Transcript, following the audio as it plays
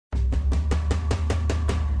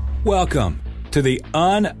Welcome to the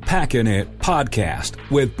Unpacking It podcast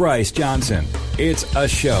with Bryce Johnson. It's a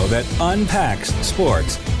show that unpacks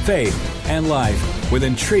sports, faith, and life with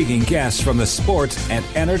intriguing guests from the sports and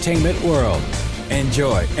entertainment world.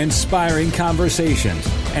 Enjoy inspiring conversations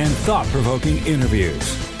and thought-provoking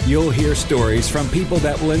interviews. You'll hear stories from people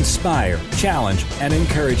that will inspire, challenge, and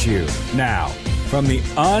encourage you. Now, from the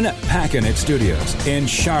Unpacking It studios in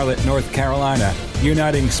Charlotte, North Carolina,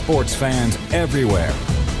 uniting sports fans everywhere,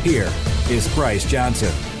 here is Bryce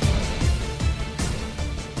Johnson.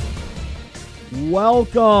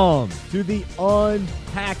 Welcome to the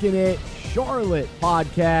Unpacking It Charlotte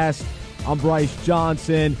podcast. I'm Bryce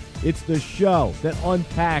Johnson. It's the show that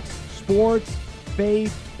unpacks sports,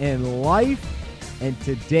 faith, and life. And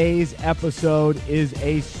today's episode is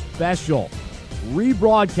a special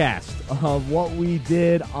rebroadcast of what we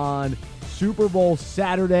did on Super Bowl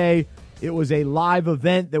Saturday. It was a live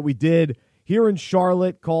event that we did here in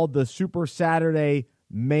Charlotte called the Super Saturday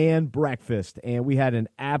Man Breakfast, and we had an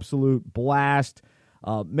absolute blast.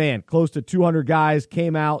 Close to 200 guys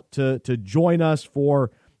came out to join us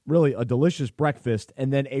for really a delicious breakfast,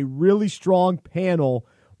 and then a really strong panel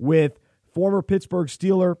with former Pittsburgh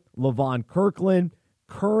Steeler LaVon Kirkland,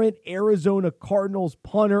 current Arizona Cardinals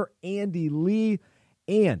punter Andy Lee,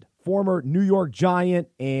 and former New York Giant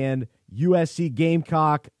and USC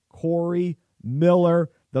Gamecock Corey Miller,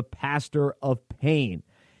 the pastor of pain.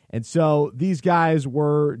 And so these guys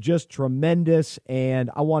were just tremendous, and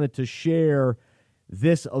I wanted to share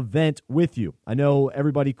this event with you. I know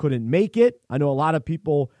everybody couldn't make it. I know a lot of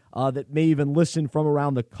people that may even listen from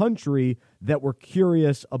around the country that were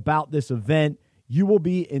curious about this event. You will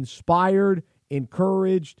be inspired,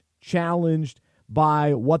 encouraged, challenged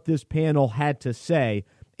by what this panel had to say.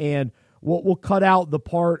 And we'll cut out the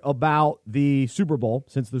part about the Super Bowl,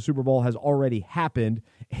 since the Super Bowl has already happened,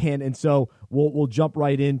 and so we'll jump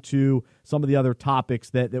right into some of the other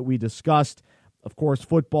topics that we discussed. Of course,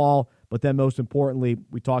 football, but then most importantly,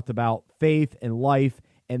 we talked about faith and life,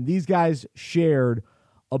 and these guys shared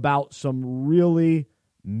about some really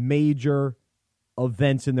major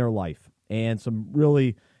events in their life and some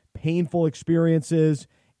really painful experiences,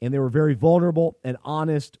 and they were very vulnerable and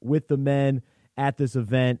honest with the men at this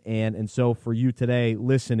event, and so for you today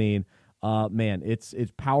listening, it's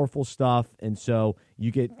powerful stuff, and so you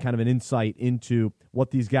get kind of an insight into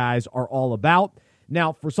what these guys are all about.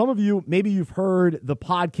 Now, for some of you, maybe you've heard the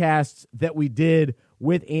podcasts that we did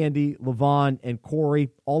with Andy, LaVon, and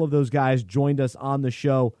Corey. All of those guys joined us on the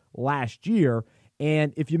show last year,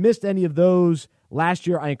 and if you missed any of those last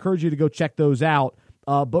year, I encourage you to go check those out.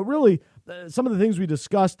 But really, some of the things we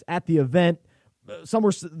discussed at the event, some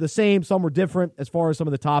were the same, some were different as far as some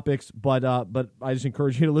of the topics, but I just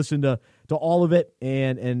encourage you to listen to all of it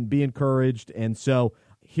and be encouraged. And so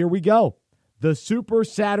here we go. The Super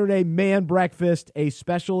Saturday Man Breakfast, a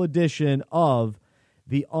special edition of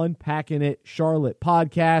the Unpacking It Charlotte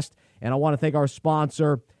podcast. And I want to thank our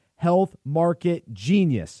sponsor, Health Market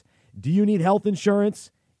Genius. Do you need health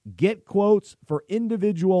insurance? Get quotes for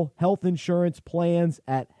individual health insurance plans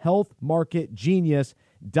at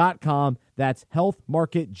healthmarketgenius.com. That's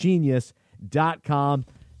healthmarketgenius.com.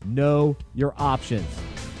 Know your options.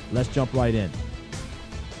 Let's jump right in.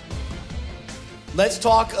 Let's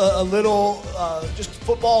talk a little just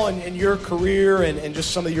football and your career and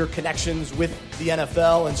just some of your connections with the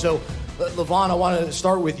NFL. And so, LaVon, I want to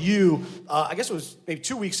start with you. I guess it was maybe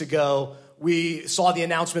 2 weeks ago, we saw the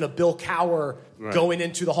announcement of Bill Cowher going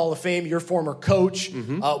into the Hall of Fame, your former coach.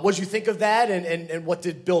 Mm-hmm. What did you think of that, and what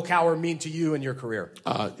did Bill Cowher mean to you in your career?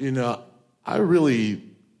 I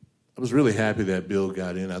was really happy that Bill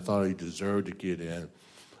got in. I thought he deserved to get in.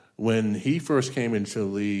 When he first came into the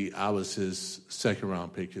league, I was his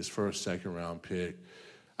first second-round pick.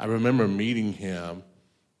 I remember meeting him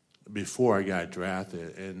before I got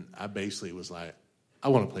drafted, and I basically was like, I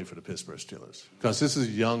want to play for the Pittsburgh Steelers because this is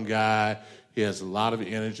a young guy. He has a lot of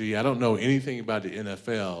energy. I don't know anything about the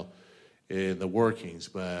NFL and the workings,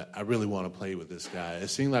 but I really want to play with this guy. It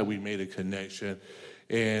seemed like we made a connection,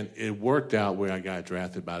 and it worked out where I got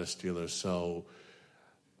drafted by the Steelers. So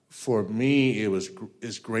for me,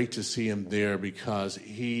 it's great to see him there because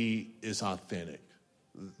he is authentic.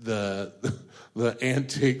 The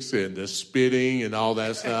antics and the spitting and all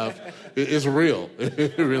that stuff is real.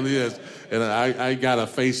 It really is. And I got a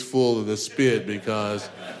face full of the spit because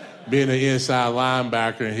being an inside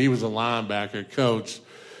linebacker, and he was a linebacker coach,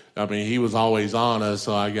 I mean, he was always on us,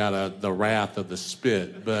 so I got the wrath of the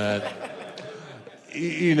spit. But,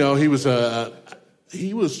 he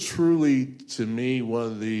was truly, to me, one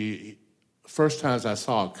of the first times I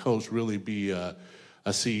saw a coach really be a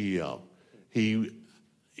CEO. He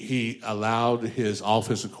he allowed his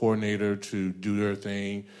offensive coordinator to do their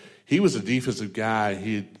thing. He was a defensive guy.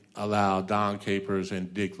 He allowed Don Capers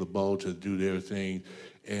and Dick LeBeau to do their thing,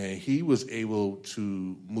 and he was able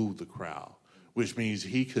to move the crowd, which means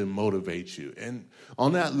he can motivate you. And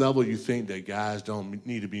on that level, you think that guys don't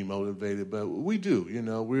need to be motivated, but we do. You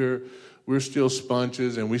know, we're still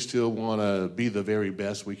sponges, and we still want to be the very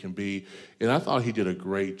best we can be. And I thought he did a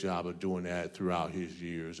great job of doing that throughout his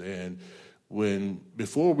years. And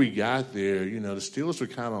before we got there, you know, the Steelers were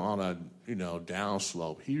kind of on a, you know,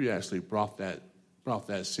 downslope. He actually brought that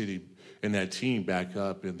city and that team back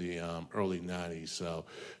up in the early 90s. So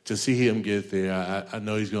to see him get there, I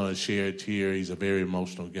know he's going to share a tear. He's a very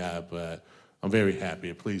emotional guy, but I'm very happy.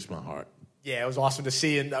 It pleased my heart. Yeah, it was awesome to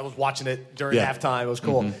see, and I was watching it during halftime. It was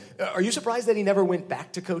cool. Mm-hmm. Are you surprised that he never went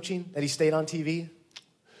back to coaching, that he stayed on TV?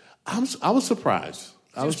 I was surprised.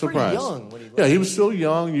 He was pretty young when he left. Yeah, he was still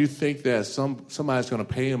young. You think that somebody's going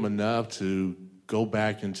to pay him enough to go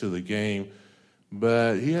back into the game.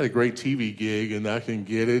 But he had a great TV gig, and I can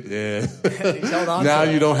get it. And he's held on now to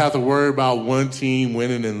it. You don't have to worry about one team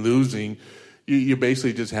winning and losing. You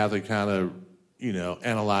basically just have to kind of, you know,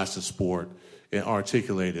 analyze the sport and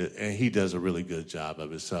articulate it, and he does a really good job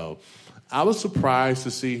of it. So I was surprised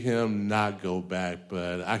to see him not go back,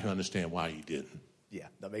 but I can understand why he didn't. Yeah,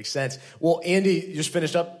 that makes sense. Well, Andy, you just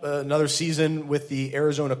finished up another season with the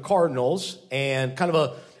Arizona Cardinals, and kind of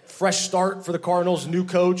a fresh start for the Cardinals, new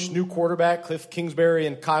coach, new quarterback, Cliff Kingsbury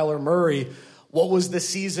and Kyler Murray. What was the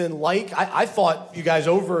season like? I thought you guys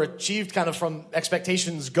overachieved kind of from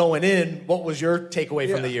expectations going in. What was your takeaway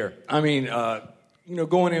from the year? I mean, you know,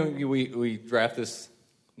 going in, we draft this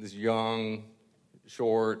young,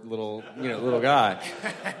 short, little guy,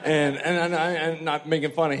 and I'm not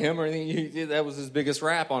making fun of him or anything. That was his biggest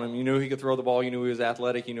rap on him. You knew he could throw the ball. You knew he was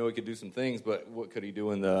athletic. You knew he could do some things. But what could he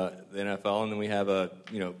do in the NFL? And then we have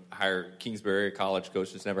hire Kingsbury, a college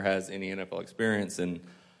coach that's never has any NFL experience, and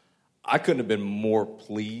I couldn't have been more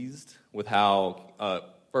pleased with how,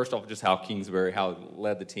 first off, just how Kingsbury, how he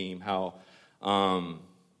led the team, how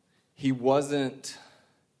he wasn't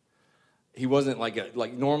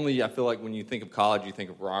like normally I feel like when you think of college, you think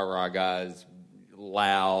of rah-rah guys,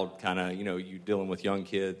 loud, kind of, you know, you dealing with young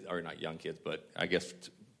kids, or not young kids, but I guess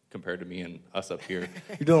compared to me and us up here,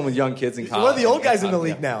 you're dealing with young kids in college. One of the old guys in the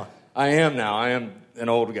league now. I am an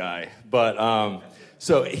old guy. But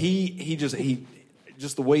so he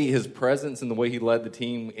just the way his presence and the way he led the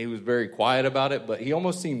team, he was very quiet about it, but he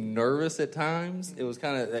almost seemed nervous at times. It was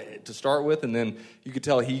kind of to start with, and then you could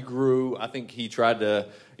tell he grew. I think he tried to,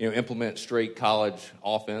 you know, implement straight college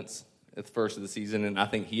offense at the first of the season, and I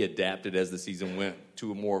think he adapted as the season went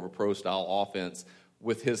to a more of a pro-style offense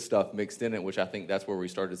with his stuff mixed in it, which I think that's where we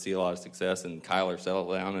started to see a lot of success, and Kyler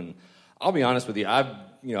settled down. And I'll be honest with you,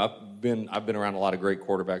 I've been around a lot of great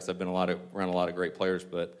quarterbacks. I've been around a lot of great players,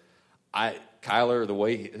 but Kyler, the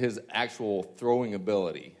way his actual throwing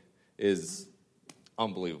ability is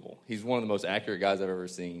unbelievable. He's one of the most accurate guys I've ever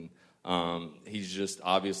seen. He's just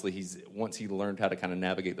obviously once he learned how to kind of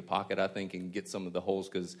navigate the pocket, I think, and get some of the holes,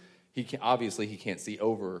 because he can't see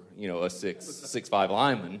over, you know, a 6'5"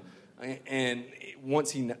 lineman. And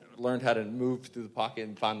once he learned how to move through the pocket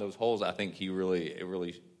and find those holes, I think he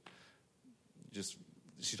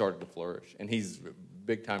started to flourish. And he's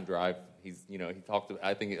big time drive. He's, you know, he talked.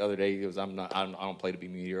 I think the other day he goes, I don't play to be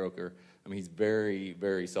mediocre. I mean, he's very,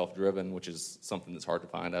 very self-driven, which is something that's hard to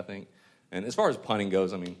find, I think. And as far as punting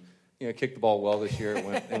goes, I mean, you know, kicked the ball well this year.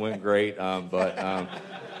 It went great. But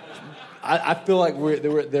I feel like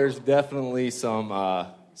there's definitely some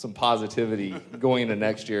positivity going into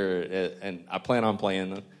next year, and I plan on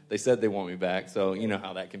playing. They said they want me back, so you know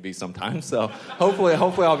how that can be sometimes. So hopefully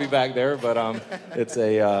I'll be back there. But it's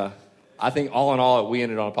I think all in all, we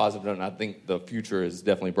ended on a positive note, and I think the future is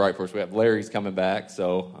definitely bright for us. We have Larry's coming back,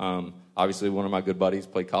 so obviously one of my good buddies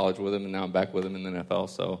played college with him, and now I'm back with him in the NFL.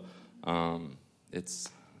 So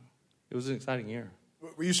it was an exciting year.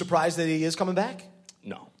 Were you surprised that he is coming back?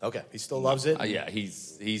 No. Okay, he still loves it? Yeah, he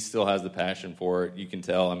still has the passion for it. You can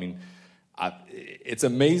tell. I mean, it's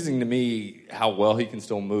amazing to me how well he can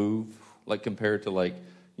still move, like compared to like,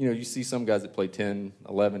 you know, you see some guys that play 10,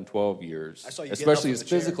 11, 12 years, especially as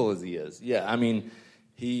physical as he is. Yeah, I mean,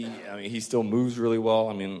 he still moves really well.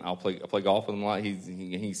 I mean, I play golf with him a lot.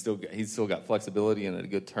 He's still got flexibility and a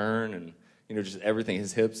good turn, and you know, just everything.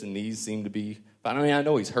 His hips and knees seem to be fine. I mean, I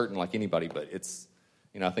know he's hurting like anybody, but it's,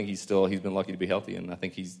 you know, I think he's been lucky to be healthy, and I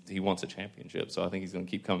think he wants a championship. So I think he's going to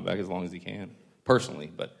keep coming back as long as he can,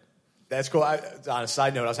 personally. But that's cool. On a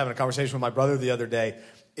side note, I was having a conversation with my brother the other day,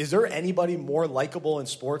 Is there anybody more likable in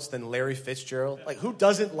sports than Larry Fitzgerald? Like, who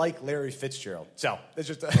doesn't like Larry Fitzgerald? So it's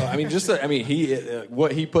just.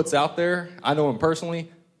 What he puts out there. I know him personally.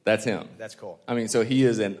 That's him. That's cool. So he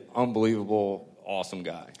is an unbelievable, awesome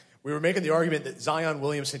guy. We were making the argument that Zion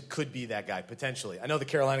Williamson could be that guy, potentially. I know the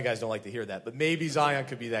Carolina guys don't like to hear that, but maybe Zion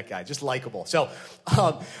could be that guy, just likable. So,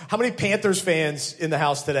 how many Panthers fans in the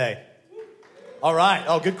house today? All right.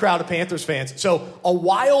 Oh, good crowd of Panthers fans. So, a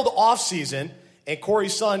wild offseason. And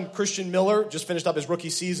Corey's son, Christian Miller, just finished up his rookie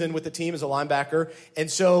season with the team as a linebacker. And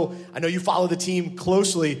so I know you follow the team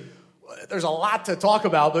closely. There's a lot to talk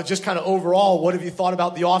about, but just kind of overall, what have you thought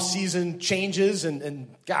about the offseason changes? And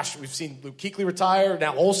gosh, we've seen Luke Kuechly retire.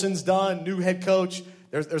 Now Olsen's done, new head coach.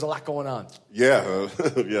 There's a lot going on. Yeah,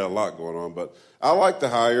 a lot going on. But I like the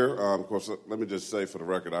hire. Of course, let me just say for the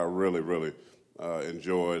record, I really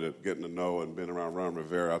enjoyed getting to know and being around Ron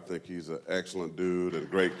Rivera. I think he's an excellent dude and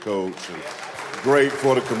great coach and great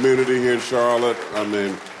for the community here in Charlotte.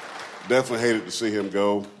 Definitely hated to see him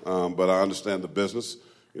go, but I understand the business.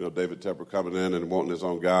 David Tepper coming in and wanting his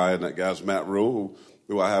own guy, and that guy's Matt Rule,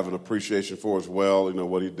 who I have an appreciation for as well.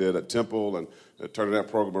 What he did at Temple and turning that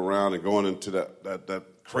program around and going into that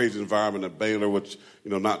crazy environment at Baylor, which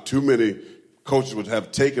not too many coaches would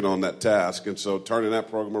have taken on that task. And so turning that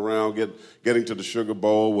program around, getting to the Sugar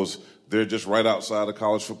Bowl they're just right outside the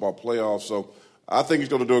college football playoffs. So I think he's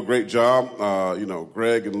going to do a great job.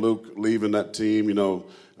 Greg and Luke leaving that team,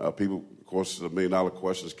 people, of course, the $1 million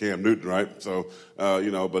question is Cam Newton, right? So,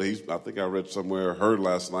 but I think I read somewhere, heard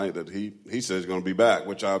last night that he says he's going to be back,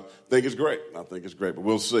 which I think is great. But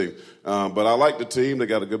we'll see. But I like the team. They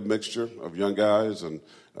got a good mixture of young guys and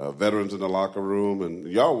veterans in the locker room. And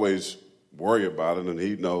you always worry about it, and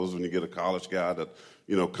he knows when you get a college guy that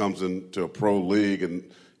comes into a pro league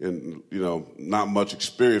and not much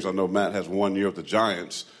experience. I know Matt has 1 year with the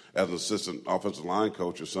Giants as an assistant offensive line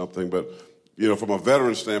coach or something, but from a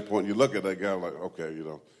veteran standpoint, you look at that guy like, okay,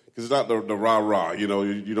 because it's not the rah-rah. You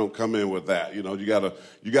don't come in with that. You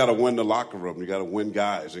gotta win the locker room. You gotta win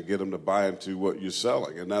guys and get them to buy into what you're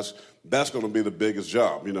selling, and that's going to be the biggest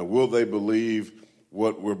job. Will they believe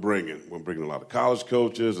what we're bringing? We're bringing a lot of college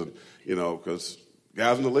coaches, and because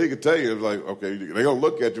guys in the league will tell you, it's like, okay, they're going to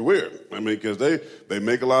look at you weird. Because they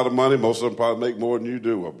make a lot of money. Most of them probably make more than you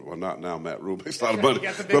do. Well, not now. Matt Rule makes a lot of money.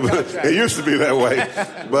 But it used to be that way.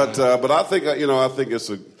 But I think it's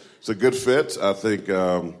a good fit. I think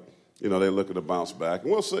they're looking to bounce back,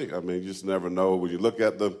 and we'll see. You just never know. When you look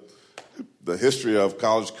at the history of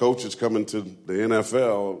college coaches coming to the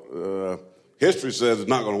NFL, history says it's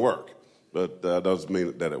not going to work, but that doesn't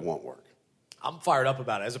mean that it won't work. I'm fired up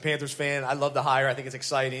about it. As a Panthers fan, I love the hire. I think it's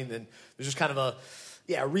exciting, and there's just kind of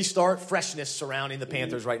a restart, freshness surrounding the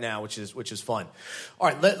Panthers right now, which is fun. All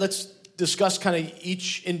right, let's discuss kind of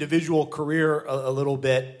each individual career a little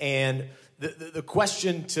bit, and the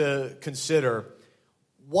question to consider: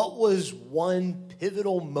 what was one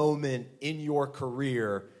pivotal moment in your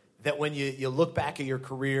career that, when you look back at your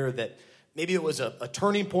career, that maybe it was a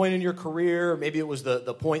turning point in your career. Maybe it was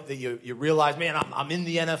the point that you realized, man, I'm in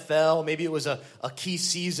the NFL. Maybe it was a key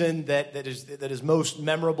season that is most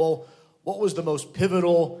memorable. What was the most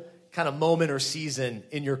pivotal kind of moment or season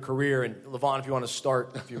in your career? And LeVon, if you want to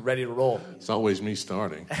start, if you're ready to roll. It's always me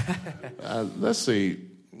starting. Let's see.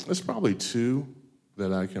 There's probably two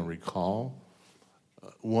that I can recall.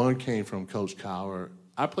 One came from Coach Cowher.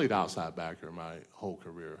 I played outside backer my whole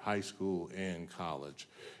career, high school and college.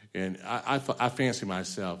 And I fancy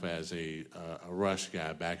myself as a rush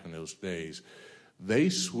guy back in those days. They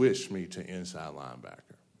switched me to inside linebacker.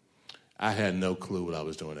 I had no clue what I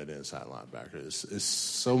was doing at inside linebacker. It's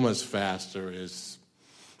so much faster. It's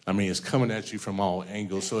coming at you from all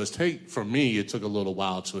angles. So for me, it took a little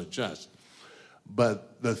while to adjust.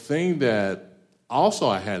 But the thing that also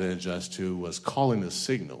I had to adjust to was calling the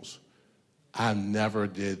signals. I never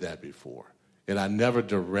did that before. And I never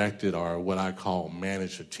directed or what I call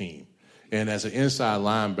managed a team. And as an inside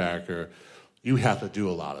linebacker, you have to do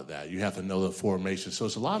a lot of that. You have to know the formation. So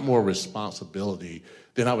it's a lot more responsibility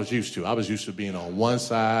than I was used to. I was used to being on one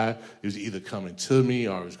side. It was either coming to me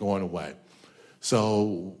or it was going away.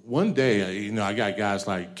 So one day, I got guys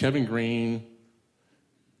like Kevin Green,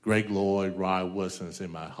 Greg Lloyd, Rod Wilson's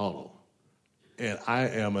in my huddle. And I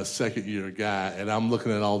am a second-year guy, and I'm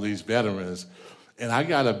looking at all these veterans, and I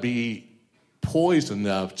got to be poised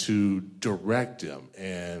enough to direct them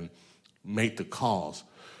and make the calls.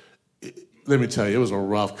 Let me tell you, it was a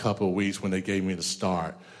rough couple of weeks when they gave me the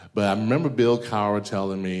start. But I remember Bill Cowher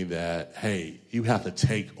telling me that, hey, you have to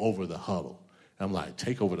take over the huddle. I'm like,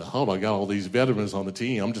 take over the huddle. I got all these veterans on the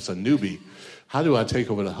team. I'm just a newbie. How do I take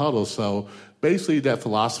over the huddle? So basically that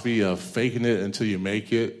philosophy of faking it until you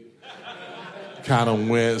make it kind of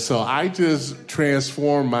went. So I just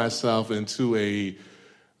transformed myself into a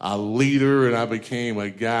leader, and I became a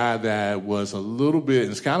guy that was a little bit,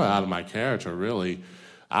 it's kind of out of my character, really.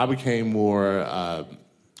 I became more of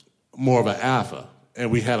an alpha, and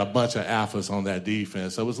we had a bunch of alphas on that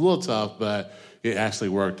defense. So it was a little tough, but it actually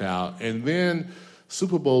worked out. And then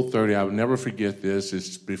Super Bowl 30, I would never forget this.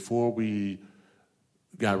 It's before we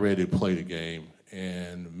got ready to play the game,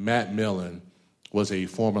 and Matt Millen was a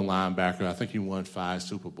former linebacker. I think he won 5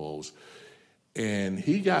 Super Bowls. And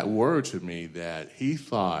he got word to me that he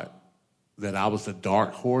thought that I was the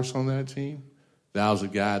dark horse on that team, that I was a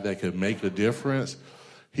guy that could make a difference.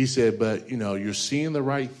 He said, but, you're seeing the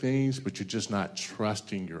right things, but you're just not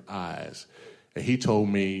trusting your eyes. And he told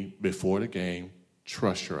me before the game,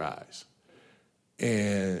 trust your eyes.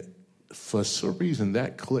 And for some reason,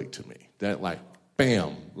 that clicked to me. That,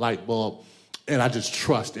 bam, light bulb. And I just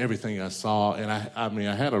trust everything I saw. And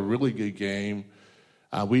I had a really good game.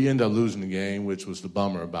 We ended up losing the game, which was the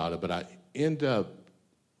bummer about it. But I ended up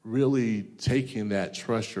really taking that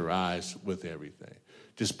trust your eyes with everything.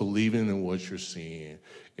 Just believing in what you're seeing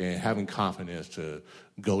and having confidence to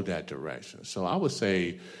go that direction. So I would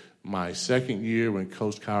say my second year when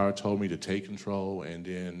Coach Cowher told me to take control, and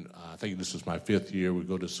then I think this was my 5th year, we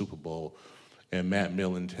go to the Super Bowl, and Matt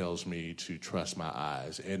Millen tells me to trust my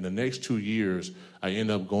eyes. And the next 2 years, I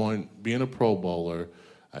end up being a Pro Bowler.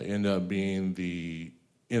 I end up being the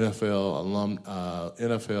NFL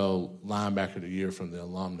linebacker of the year from the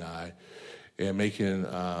alumni, and making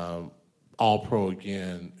All-Pro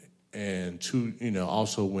again, and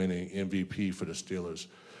also winning MVP for the Steelers.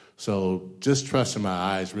 So just trusting my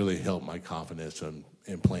eyes really helped my confidence in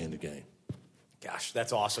playing the game. Gosh,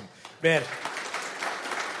 that's awesome. Man,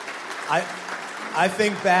 I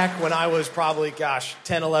think back when I was probably,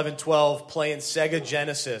 10, 11, 12, playing Sega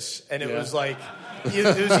Genesis, and it was like, it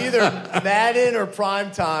was either Madden or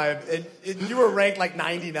Primetime, and you were ranked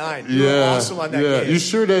 99. You were awesome on that game. You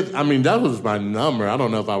sure that, that was my number. I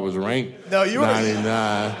don't know if I was ranked 99.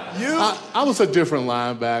 I was a different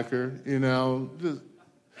linebacker,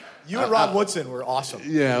 You and Rob Woodson were awesome.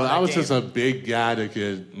 Yeah, I was just a big guy that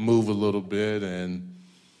could move a little bit, and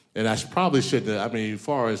I probably shouldn't have. As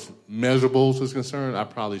far as measurables is concerned, I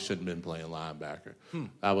probably shouldn't have been playing linebacker.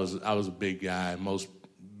 I was a big guy. Most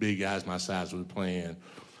big guys my size were playing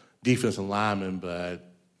defensive lineman,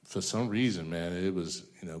 but for some reason, man, it was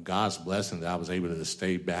God's blessing that I was able to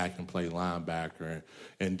stay back and play linebacker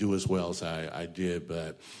and do as well as I did.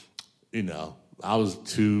 But I was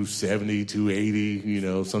 270,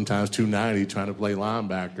 280, sometimes 290 trying to play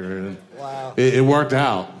linebacker. And wow. It worked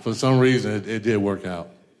out. For some reason, it did work out.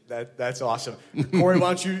 That's awesome. Corey,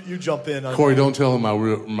 why don't you jump in? Corey, don't tell him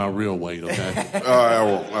my real weight, okay? I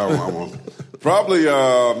won't. Probably,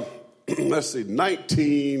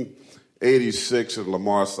 1986 in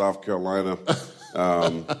Lamar, South Carolina.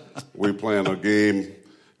 We playing a game.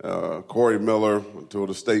 Corey Miller, two of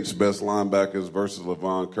the state's best linebackers, versus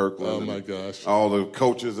LaVon Kirkland. Oh, my gosh. All the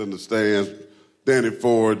coaches in the stands, Danny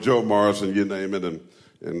Ford, Joe Morrison, you name it. And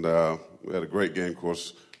we had a great game. Of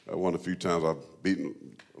course, one of the few times I've beaten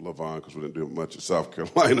LaVon because we didn't do much in South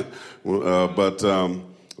Carolina. But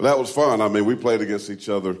that was fun. We played against each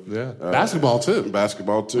other. Yeah. Basketball, too. In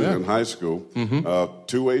high school. Mm-hmm.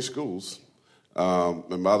 Two-way schools.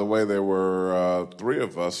 And by the way, there were 3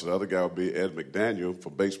 of us. The other guy would be Ed McDaniel for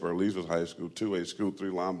Batesburg Leesville High School, 2A school, 3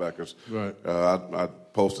 linebackers. Right. I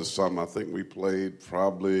posted something. I think we played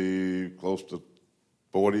probably close to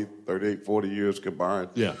 38, 40 years combined.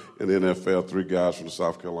 Yeah. In the NFL, 3 guys from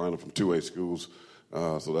South Carolina from 2A schools.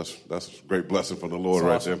 So that's a great blessing from the Lord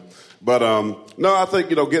right there. But no, I think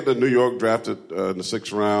getting to New York, drafted in the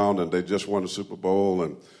 6th round, and they just won the Super Bowl,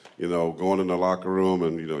 and going in the locker room,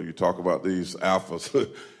 and you talk about these alphas.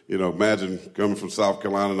 Imagine coming from South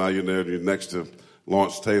Carolina, now you're there, and you're next to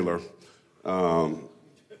Lawrence Taylor.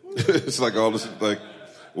 It's like all this,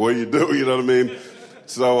 what do you do? You know what I mean?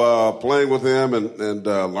 So playing with him and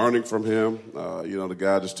learning from him, the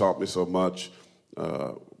guy just taught me so much.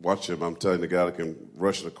 Watch him. I'm telling you, the guy that can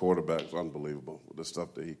rush the quarterback is unbelievable with the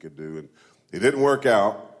stuff that he could do. And he didn't work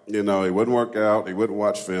out. He wouldn't work out. He wouldn't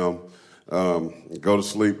watch film. Go to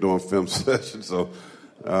sleep during film sessions. So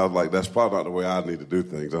I was like, that's probably not the way I need to do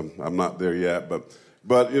things. I'm not there yet. But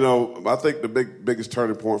I think the biggest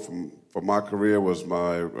turning point for my career was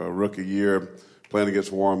my rookie year playing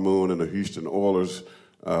against Warren Moon and the Houston Oilers.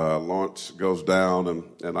 Lawrence goes down,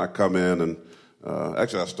 and I come in, and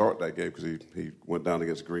actually I start that game because he went down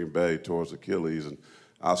against Green Bay, tore his Achilles, and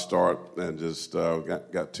I start and just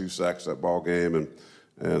got 2 sacks that ball game, and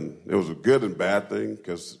it was a good and bad thing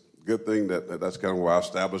because good thing that's kind of where I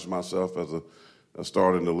established myself as a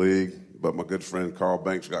starter in the league. But my good friend Carl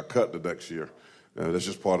Banks got cut the next year. That's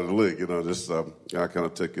just part of the league, I kind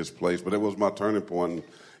of took his place. But it was my turning point,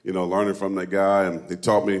 learning from that guy. And he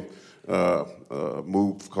taught me a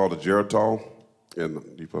move called a Geritol. And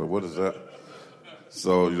you probably, what is that?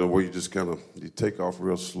 So, where you just you take off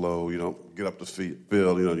real slow. You don't get up the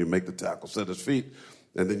field. You make the tackle, set his feet,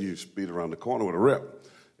 and then you speed around the corner with a rip.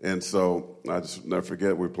 And so I just never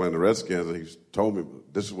forget, we were playing the Redskins, and he told me,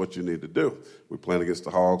 this is what you need to do. We were playing against the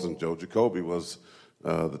Hogs, and Joe Jacoby was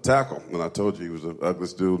the tackle. And I told you he was the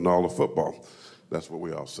ugliest dude in all of football. That's what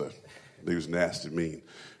we all said. He was nasty, mean.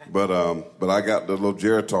 But I got the little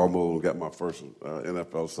Geritol move and got my first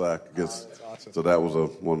NFL sack against. That's awesome. So that was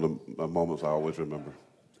one of the moments I always remember.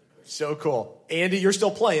 So cool. Andy, you're still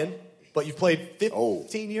playing, but you've played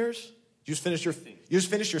 15 years? You just finished your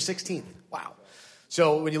 16th. Wow.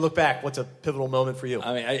 So when you look back, what's a pivotal moment for you?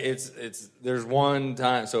 I mean, there's one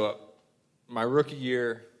time. So my rookie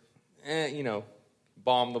year,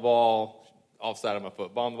 bombed the ball offside of my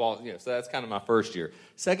foot, bombed the ball. So that's kind of my first year.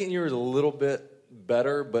 Second year was a little bit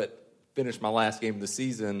better, but finished my last game of the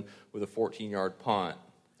season with a 14-yard punt.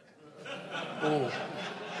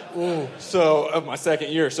 Ooh. So of my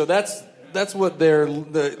second year. So that's what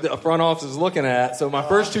the front office is looking at. So my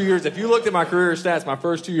first 2 years, if you looked at my career stats, my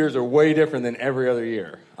first 2 years are way different than every other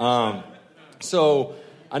year. So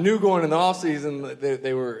I knew going in the offseason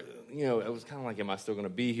they were, it was kind of like, am I still going to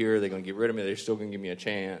be here? Are they going to get rid of me? They're still going to give me a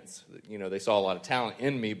chance. They saw a lot of talent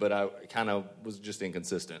in me, but I kind of was just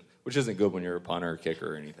inconsistent, which isn't good when you're a punter,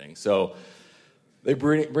 kicker, or anything. So they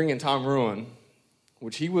bring in Tom Ruin,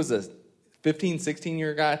 which he was a 15,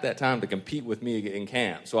 16-year guy at that time to compete with me in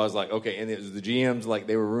camp. So I was like, okay, and it was the GMs, like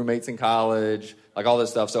they were roommates in college, like all this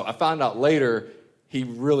stuff. So I found out later he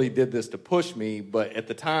really did this to push me, but at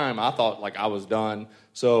the time I thought like I was done.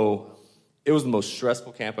 So it was the most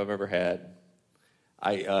stressful camp I've ever had.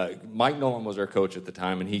 Mike Nolan was our coach at the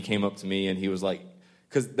time, and he came up to me and he was like,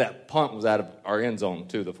 because that punt was out of our end zone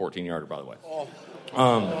too, the 14-yarder, by the way.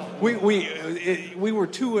 We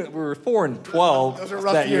were 4 and 12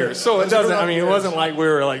 that year, so it doesn't. I mean, it wasn't like we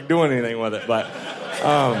were like doing anything with it, but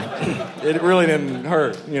it really didn't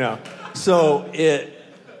hurt, So it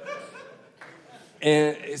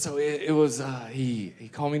was. He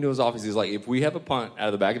called me into his office. He's like, if we have a punt out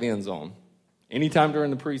of the back of the end zone, anytime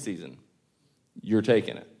during the preseason, you're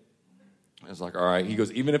taking it. I was like, all right. He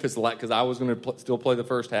goes, even if it's because I was going to still play the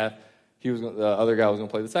first half. The other guy was going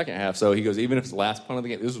to play the second half. So he goes, even if it's the last punt of the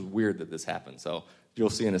game, this is weird that this happened. So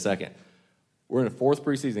you'll see in a second. We're in a 4th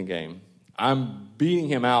preseason game. I'm beating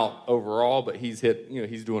him out overall, but he's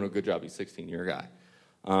he's doing a good job. He's a 16-year guy.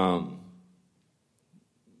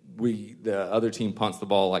 The other team punts the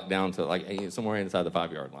ball like down to somewhere inside the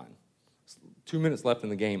 5-yard line. 2 minutes left in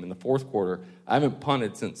the game. In the 4th quarter, I haven't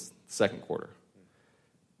punted since the 2nd quarter.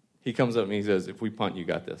 He comes up and he says, if we punt, you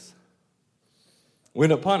got this. We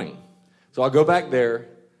end up punting. So I'll go back there,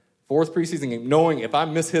 4th preseason game, knowing if I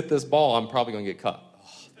mishit this ball, I'm probably going to get cut.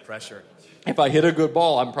 Pressure. If I hit a good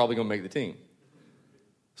ball, I'm probably going to make the team.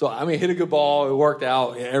 So, hit a good ball, it worked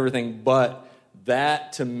out, everything, but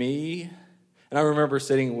that to me, and I remember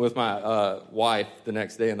sitting with my wife the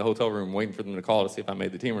next day in the hotel room waiting for them to call to see if I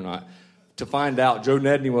made the team or not, to find out, Joe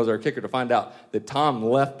Nedney was our kicker, to find out that Tom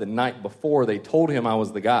left the night before. They told him I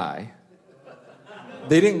was the guy.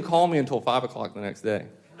 They didn't call me until 5 o'clock the next day.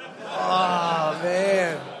 Oh,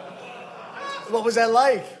 man. What was that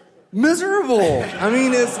like? Miserable.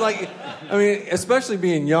 It's like, especially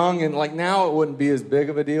being young, and like now it wouldn't be as big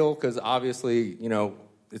of a deal because obviously,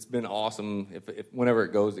 it's been awesome. If whenever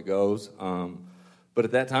it goes, it goes. But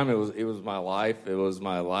at that time, it was my life. It was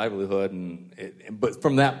my livelihood, but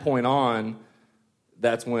from that point on,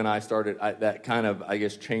 that's when I started. That kind of, I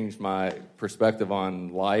guess, changed my perspective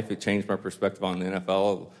on life. It changed my perspective on the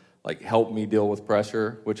NFL. Like helped me deal with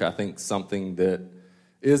pressure, which I think is something that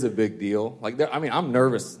is a big deal. I'm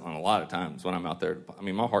nervous on a lot of times when I'm out there.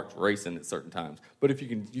 My heart's racing at certain times. But if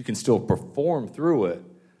you can still perform through it,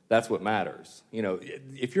 that's what matters.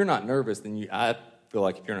 If you're not nervous, then I feel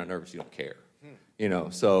like if you're not nervous, you don't care.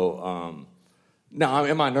 So now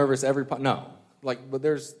am I nervous every punt? No. But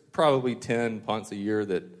there's probably 10 punts a year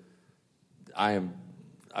that I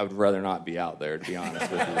would rather not be out there, to be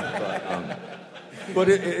honest with you. But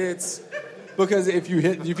it's because if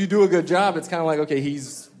you do a good job, it's kind of like, okay,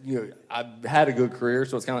 I've had a good career,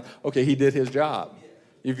 so it's kind of like, okay, he did his job.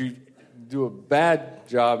 If you do a bad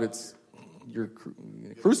job, it's you're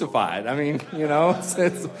crucified. I mean, you know.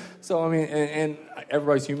 So I mean, and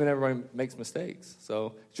everybody's human. Everybody makes mistakes.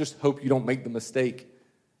 So just hope you don't make the mistake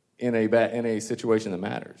in a situation that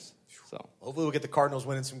matters. So hopefully we'll get the Cardinals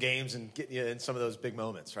winning some games and getting you in some of those big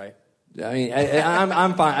moments, right? I mean,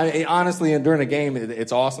 I'm fine. Honestly, and during a game,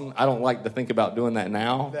 it's awesome. I don't like to think about doing that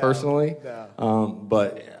now, personally. No.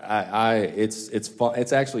 But it's fun.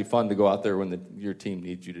 It's actually fun to go out there when your team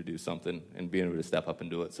needs you to do something and being able to step up and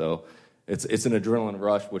do it. So it's an adrenaline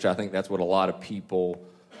rush, which I think that's what a lot of people,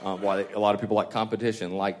 why a lot of people like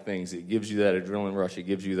competition, like things. It gives you that adrenaline rush. It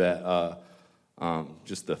gives you that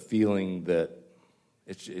just the feeling that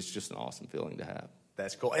it's just an awesome feeling to have.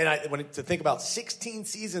 That's cool. And to think about 16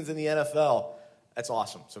 seasons in the NFL, that's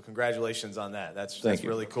awesome. So congratulations on that. That's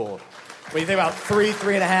really cool. When you think about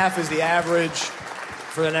 3.5 is the average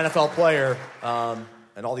for an NFL player,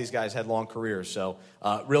 and all these guys had long careers. So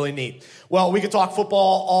really neat. Well, we could talk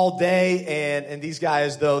football all day, and these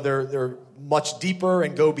guys, though, they're much deeper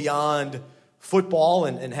and go beyond football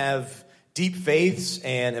and have deep faiths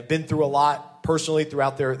and have been through a lot personally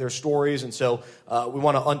throughout their stories, and so we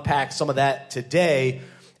want to unpack some of that today.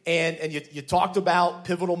 And you talked about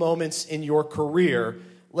pivotal moments in your career.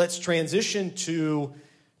 Let's transition to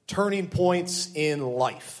turning points in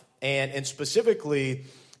life, and specifically,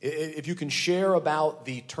 if you can share about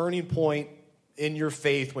the turning point in your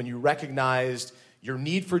faith when you recognized your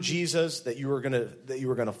need for Jesus, that you were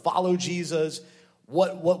gonna follow Jesus.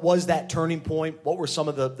 What was that turning point? What were some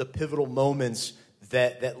of the pivotal moments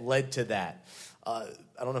that led to that? I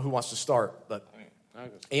don't know who wants to start, but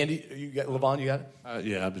Andy, Levon, you got it?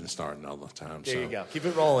 Yeah, I've been starting all the time. There you go. Keep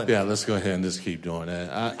it rolling. Yeah, let's go ahead and just keep doing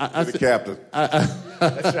that. The captain.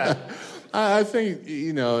 That's right. I think,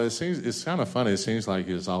 it's kind of funny. It seems like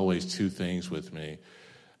there's always two things with me.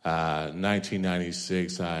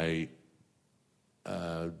 1996, I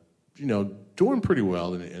doing pretty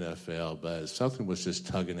well in the NFL, but something was just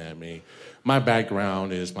tugging at me. My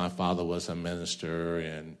background is my father was a minister,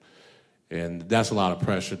 and that's a lot of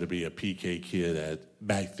pressure to be a PK kid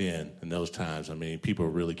back then in those times. I mean, people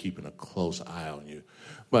were really keeping a close eye on you.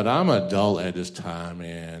 But I'm an adult at this time,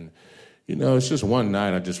 and, it's just one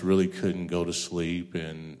night I just really couldn't go to sleep,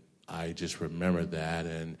 and I just remembered that,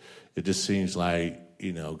 and it just seems like,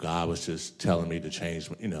 God was just telling me to change,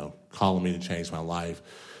 calling me to change my life.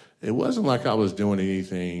 It wasn't like I was doing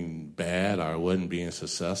anything bad or I wasn't being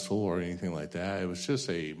successful or anything like that. It was just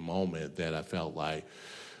a moment that I felt like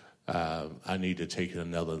I need to take it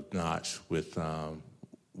another notch with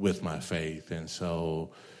my faith. And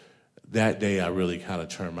so that day I really kind of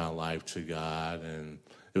turned my life to God. And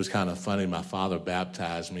it was kind of funny. My father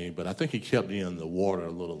baptized me, but I think he kept me in the water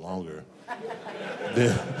a little longer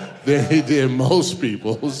than he did most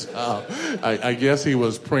people. So I guess he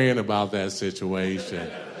was praying about that situation.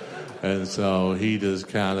 And so he just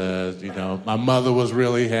kind of, my mother was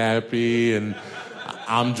really happy, and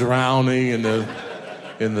I'm drowning in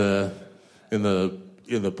the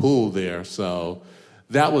pool there. So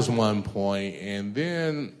that was one point. And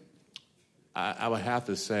then I would have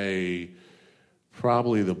to say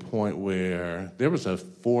probably the point where there was a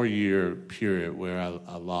 4-year period where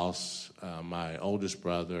I lost my oldest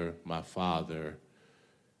brother, my father,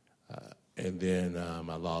 and then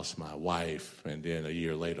I lost my wife, and then a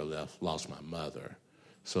year later lost my mother.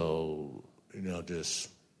 So, just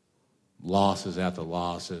losses after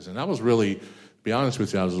losses. And I was really, to be honest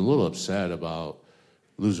with you, I was a little upset about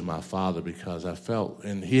losing my father because I felt,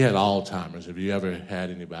 and he had Alzheimer's. If you ever had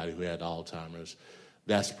anybody who had Alzheimer's,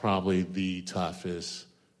 that's probably the toughest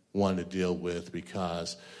one to deal with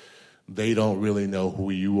because they don't really know who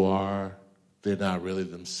you are. They're not really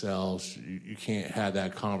themselves. You can't have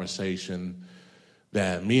that conversation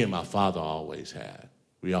that me and my father always had.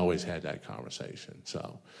 We always had that conversation.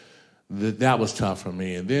 So that was tough for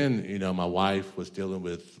me. And then, my wife was dealing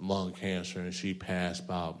with lung cancer, and she passed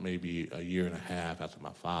about maybe a year and a half after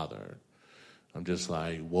my father. I'm just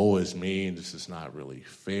like, woe is me, and this is not really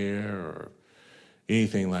fair or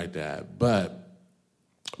anything like that. But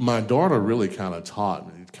my daughter really kind of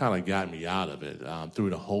got me out of it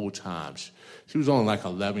through the whole time. She was only like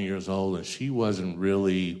 11 years old, and she wasn't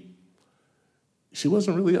really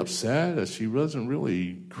upset, or she wasn't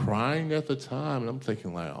really crying at the time. And I'm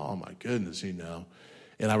thinking like, oh my goodness, And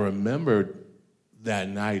I remembered that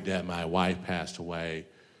night that my wife passed away,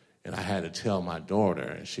 and I had to tell my daughter,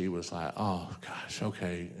 and she was like, oh gosh,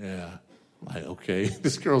 okay, yeah. I'm like, okay,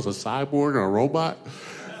 this girl's a cyborg or a robot?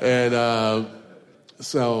 And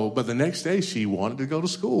but the next day she wanted to go to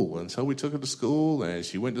school. And so we took her to school, and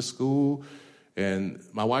she went to school. And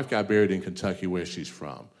my wife got buried in Kentucky, where she's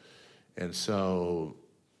from. And so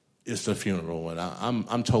it's the funeral, and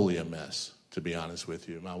I'm totally a mess, to be honest with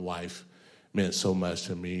you. My wife meant so much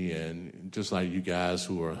to me, and just like you guys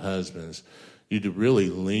who are husbands, you really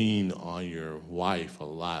lean on your wife a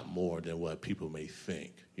lot more than what people may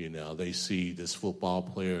think. You know, they see this football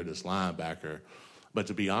player, this linebacker, but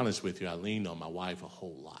to be honest with you, I leaned on my wife a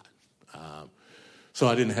whole lot. So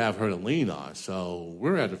I didn't have her to lean on. So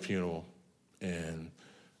we're at the funeral, and,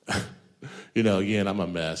 you know, again, I'm a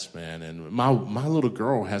mess, man. And my little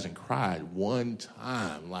girl hasn't cried one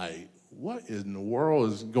time. Like, what in the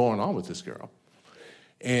world is going on with this girl?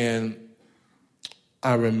 And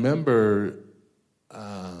I remember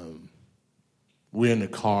we're in the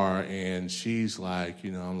car, and she's like,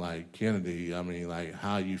 you know, I'm like, Kennedy, I mean, like,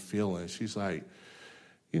 how you feeling? She's like,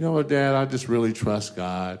 you know what, Dad, I just really trust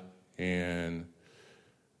God, and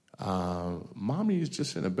Mommy is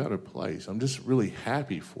just in a better place. I'm just really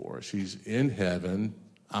happy for her. She's in heaven.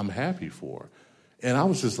 I'm happy for her. And I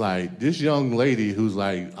was just like, this young lady who's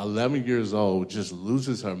like 11 years old just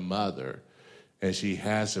loses her mother, and she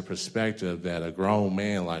has a perspective that a grown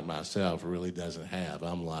man like myself really doesn't have.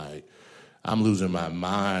 I'm like, I'm losing my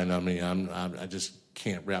mind. I mean, I just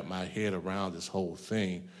can't wrap my head around this whole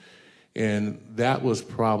thing. And that was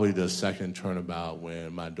probably the second turnabout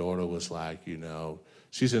when my daughter was like, you know,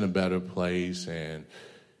 she's in a better place, and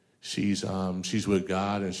she's with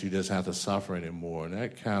God, and she doesn't have to suffer anymore. And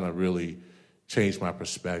that kind of really changed my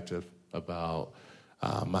perspective about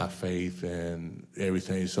my faith and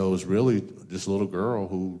everything. So it was really this little girl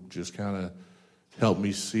who just kind of helped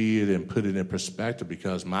me see it and put it in perspective,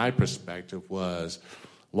 because my perspective was,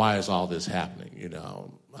 why is all this happening? You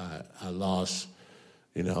know, I lost,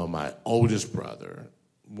 you know, my oldest brother,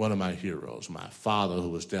 one of my heroes, my father, who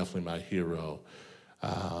was definitely my hero.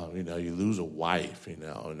 You know, you lose a wife, you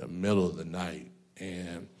know, in the middle of the night.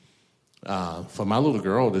 And for my little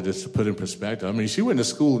girl to just put in perspective, I mean, she went to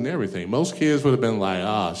school and everything. Most kids would have been like,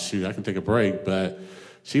 oh, shoot, I can take a break. But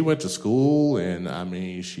she went to school, and, I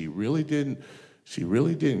mean, she really didn't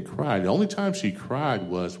cry. The only time she cried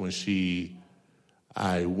was when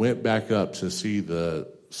I went back up to see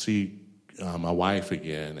my wife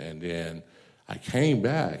again, and then I came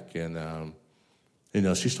back, and you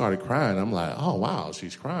know, she started crying. I'm like, oh, wow,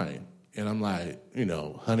 she's crying. And I'm like, you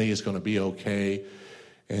know, honey, it's going to be okay.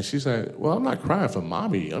 And she's like, well, I'm not crying for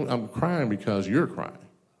Mommy. I'm crying because you're crying.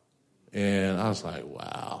 And I was like,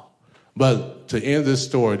 wow. But to end this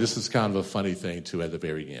story, this is kind of a funny thing, too, at the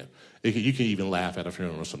very end. You can even laugh at a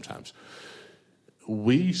funeral sometimes.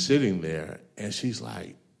 We sitting there, and she's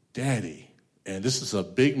like, Daddy. And this is a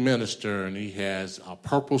big minister, and he has a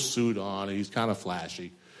purple suit on, and he's kind of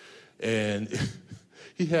flashy. And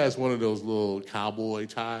he has one of those little cowboy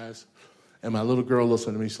ties. And my little girl looks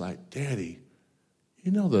at me, she's like, Daddy,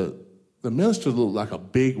 you know, the minister looked like a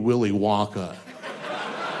big Willy Wonka.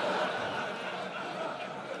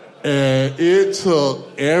 And it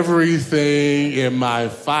took everything in my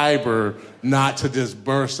fiber not to just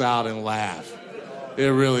burst out and laugh. It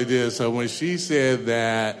really did. So when she said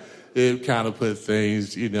that, it kind of put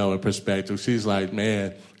things, you know, in perspective. She's like,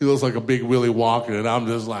 man, he looks like a big Willy Wonka. And I'm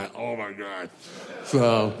just like, oh, my God.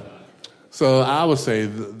 So I would say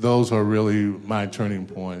those are really my turning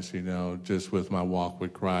points, you know, just with my walk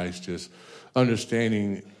with Christ, just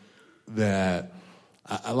understanding that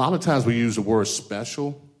a lot of times we use the word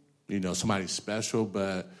special, you know, somebody's special.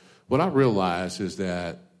 But what I realize is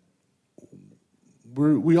that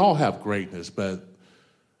we all have greatness, but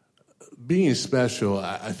being special,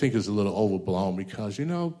 I think, is a little overblown, because, you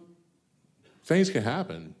know, things can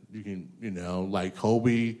happen. You can, you know, like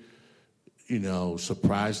Kobe, you know,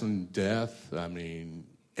 surprising death. I mean,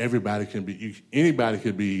 anybody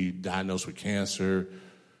could be diagnosed with cancer,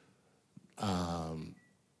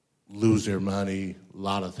 lose their money. A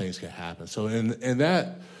lot of things can happen. So in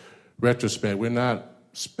that retrospect, we're not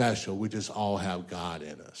special. We just all have God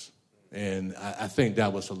in us. And I think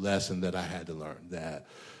that was a lesson that I had to learn, that,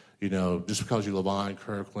 you know, just because you're LaVon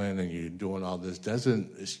Kirkland and you're doing all this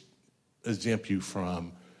doesn't exempt you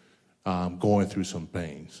from going through some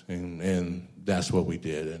pains. And that's what we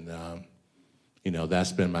did. And, you know,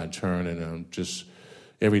 that's been my turn. And I'm just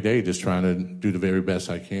every day just trying to do the very best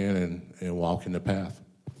I can and walk in the path.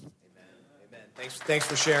 Amen. Thanks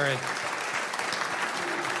for sharing.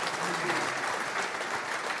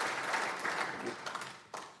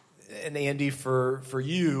 And Andy, for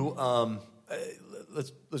you,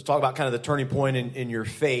 let's talk about kind of the turning point in your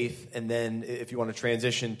faith, and then if you want to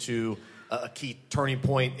transition to a key turning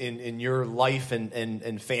point in your life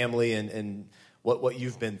and family and what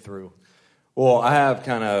you've been through. Well, I have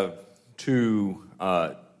kind of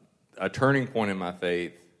a turning point in my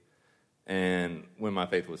faith and when my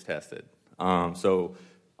faith was tested. So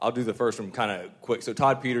I'll do the first one kind of quick. So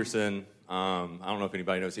Todd Peterson, I don't know if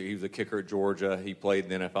anybody knows, he was a kicker at Georgia. He played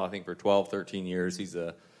in the NFL, I think, for 12, 13 years. He's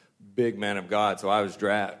a big man of God. So when I was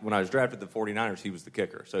drafted to the 49ers, he was the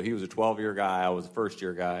kicker. So he was a 12-year guy. I was a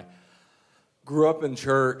first-year guy. Grew up in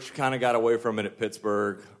church, kind of got away from it at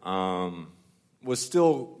Pittsburgh.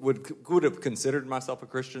 Would have considered myself a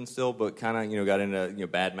Christian still, but kind of, got into,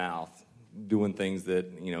 bad mouth, doing things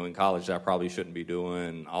that, in college I probably shouldn't be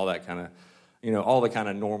doing, all that kind of, all the kind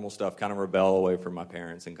of normal stuff, kind of rebel away from my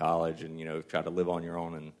parents in college and, try to live on your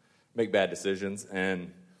own and make bad decisions.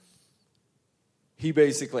 And he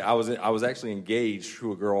basically, I was actually engaged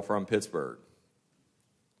to a girl from Pittsburgh.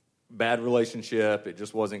 Bad relationship, it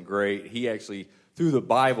just wasn't great. He actually, through the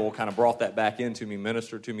Bible, kind of brought that back into me,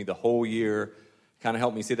 ministered to me the whole year, kind of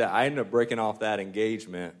helped me see that. I ended up breaking off that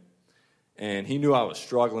engagement, and he knew I was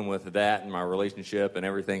struggling with that and my relationship and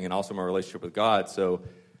everything, and also my relationship with God. So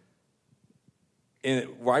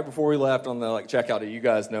right before we left on the checkout, you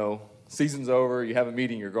guys know, season's over, you have a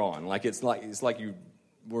meeting, you're gone. It's like you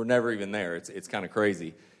were never even there. It's kind of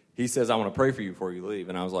crazy. He says, I want to pray for you before you leave.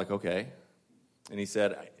 And I was like, okay. And he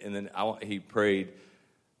said, and then he prayed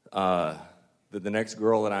that the next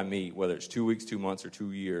girl that I meet, whether it's 2 weeks, 2 months, or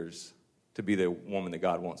 2 years, to be the woman that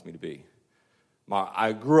God wants me to be.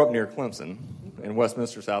 I grew up near Clemson in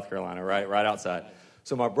Westminster, South Carolina, right outside.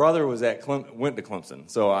 So my brother went to Clemson.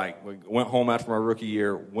 So I went home after my rookie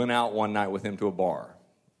year, went out one night with him to a bar,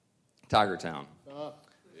 Tiger Town.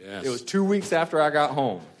 Yes. It was 2 weeks after I got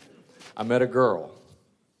home. I met a girl.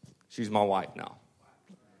 She's my wife now.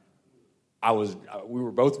 We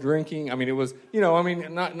were both drinking. I mean, it was,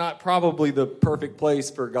 not probably the perfect place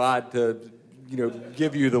for God to,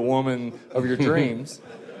 give you the woman of your dreams.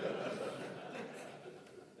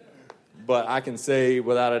 But I can say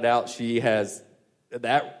without a doubt she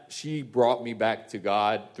brought me back to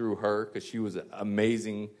God through her, because she was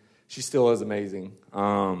amazing. She still is amazing.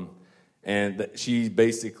 And she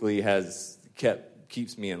basically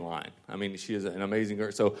keeps me in line. I mean, she is an amazing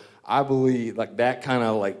girl. So I believe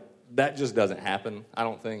that just doesn't happen, I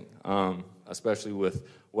don't think, especially with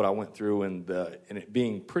what I went through and it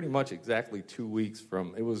being pretty much exactly 2 weeks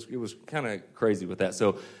from, it was kind of crazy with that.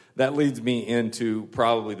 So that leads me into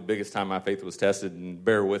probably the biggest time my faith was tested, and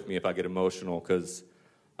bear with me if I get emotional, because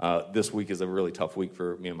this week is a really tough week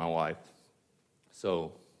for me and my wife.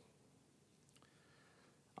 So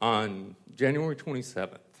on January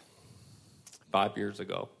 27th, 5 years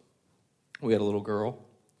ago, we had a little girl.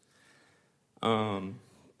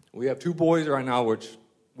 We have 2 boys right now, which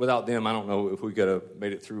without them, I don't know if we could have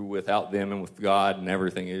made it through without them and with God and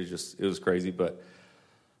everything. It was crazy. But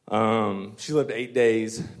she lived 8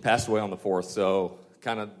 days, passed away on the 4th. So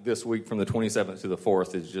kind of this week from the 27th to the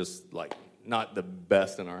 4th is just not the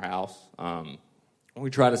best in our house. We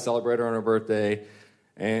try to celebrate her on her birthday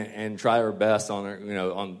and try our best on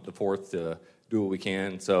her, on the 4th to do what we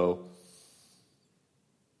can. So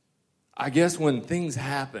I guess when things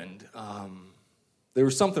happened, there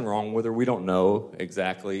was something wrong with her. We don't know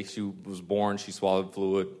exactly. She was born, she swallowed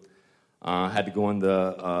fluid, had to go in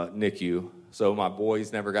the NICU. So my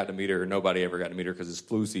boys never got to meet her. Nobody ever got to meet her because it's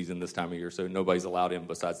flu season this time of year, so nobody's allowed in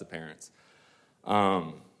besides the parents.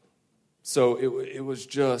 So it was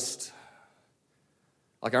just,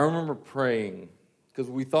 I remember praying, because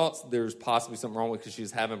we thought there was possibly something wrong with her because she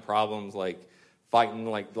was having problems fighting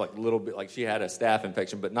little bit, she had a staph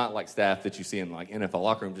infection, but not like staph that you see in NFL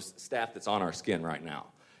locker room, just staph that's on our skin right now.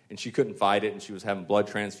 And she couldn't fight it, and she was having blood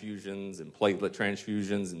transfusions and platelet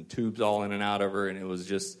transfusions and tubes all in and out of her, and it was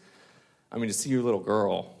just, to see your little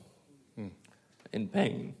girl in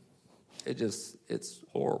pain, it's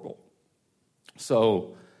horrible.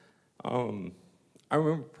 So I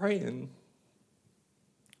remember praying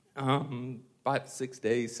 5, 6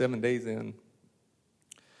 days, 7 days in,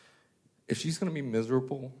 if she's going to be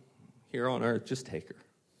miserable here on earth, just take her.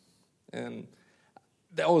 And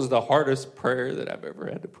that was the hardest prayer that I've ever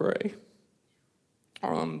had to pray.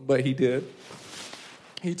 But he did.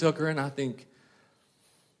 He took her, and I think,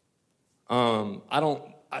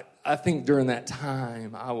 I think during that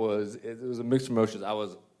time, it was a mixed emotions. I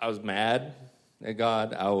was mad at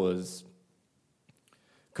God. I was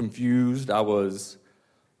confused. I was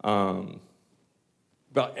about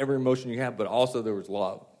every emotion you have, but also there was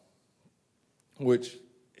love. Which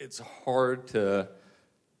it's hard to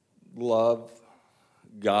love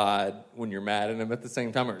God when you're mad at him at the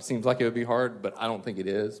same time, or it seems like it would be hard, but I don't think it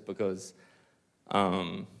is, because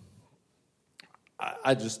I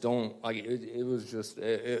just don't, it was just,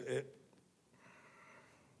 I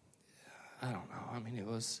don't know,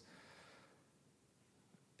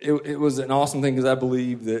 it was an awesome thing, because I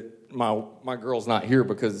believe that my girl's not here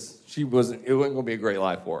because it wasn't going to be a great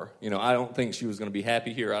life for her. You know, I don't think she was going to be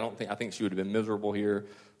happy here. I think she would have been miserable here.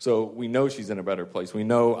 So we know she's in a better place. I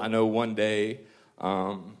know one day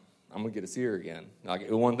I'm going to get to see her again. Like,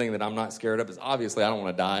 the one thing that I'm not scared of is, obviously, I don't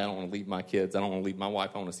want to die. I don't want to leave my kids. I don't want to leave my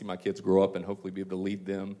wife. I want to see my kids grow up and hopefully be able to lead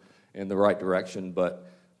them in the right direction. But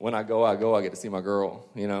when I go. I get to see my girl.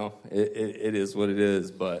 You know, it is what it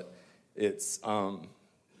is. But it's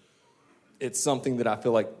something that I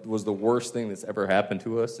feel like was the worst thing that's ever happened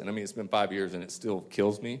to us. And, I mean, it's been 5 years, and it still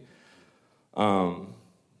kills me.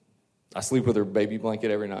 I sleep with her baby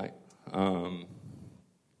blanket every night.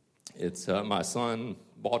 It's my son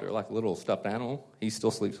bought her like a little stuffed animal. He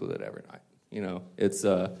still sleeps with it every night. You know, it's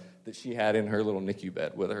that she had in her little NICU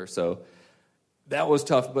bed with her. So that was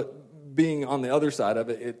tough. But being on the other side of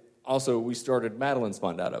it, we started Madeline's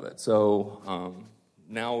Fund out of it. So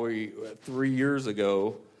now 3 years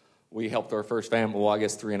ago, we helped our first family. Well, I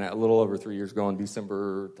guess a little over 3 years ago, on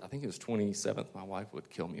December, I think it was 27th. My wife would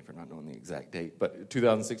kill me for not knowing the exact date. But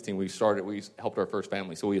 2016, we helped our first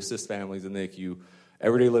family. So we assist families in the NICU,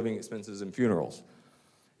 everyday living expenses, and funerals.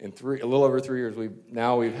 In a little over 3 years,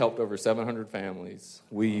 we've helped over 700 families.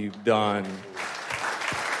 We've done.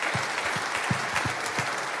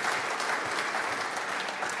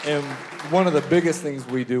 And one of the biggest things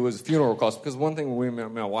we do is funeral costs, because one thing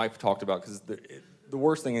my wife talked about, because the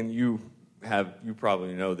worst thing, and you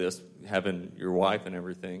probably know this, having your wife and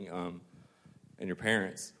everything, and your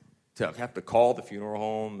parents, to have to call the funeral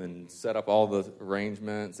home and set up all the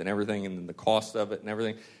arrangements and everything, and then the cost of it and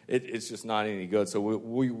everything, it's just not any good. So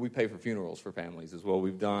we pay for funerals for families as well.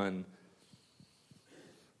 We've done,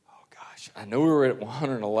 I know we were at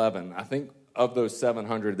 111. I think of those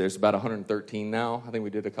 700, there's about 113 now. I think we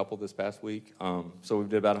did a couple this past week. So we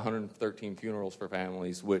did about 113 funerals for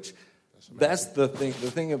families, which that's the thing.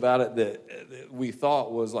 The thing about it that we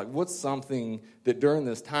thought was, like, what's something that during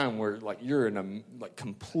this time where, like, you're in a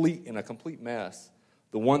complete mess,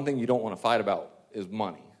 the one thing you don't want to fight about is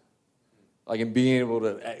money. Like, and being able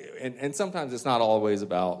to, and sometimes it's not always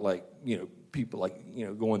about, like, you know, people, like, you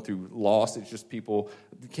know, going through loss. It's just people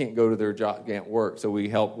can't go to their job, can't work. So we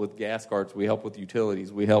help with gas cards, we help with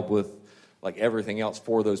utilities, we help with, like, everything else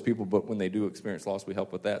for those people. But when they do experience loss, we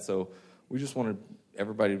help with that. So we just wanted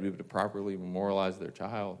everybody to be able to properly memorialize their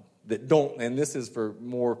child that don't, and this is for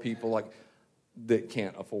more people, like, that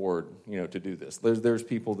can't afford, you know, to do this. There's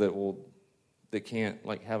people that can't,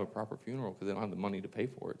 like, have a proper funeral because they don't have the money to pay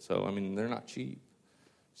for it. So, I mean, they're not cheap.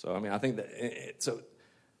 So, I mean, I think that so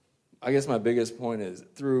I guess my biggest point is,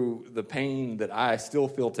 through the pain that I still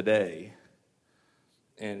feel today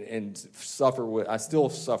and suffer with, I still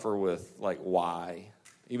suffer with, like, why,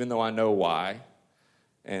 even though I know why.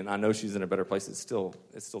 And I know she's in a better place. It's still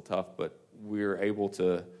tough, but we're able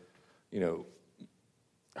to, you know,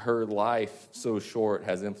 her life so short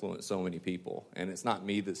has influenced so many people. And it's not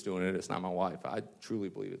me that's doing it. It's not my wife. I truly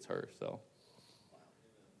believe it's her. So,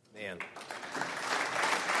 man.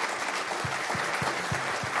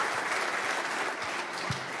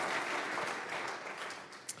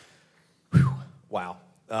 Whew. Wow.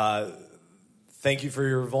 Thank you for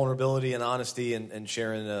your vulnerability and honesty and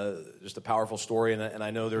sharing just a powerful story. And I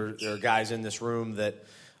know there are guys in this room that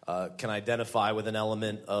can identify with an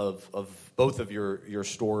element of both of your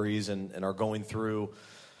stories and are going through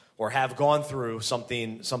or have gone through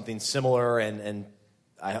something similar. And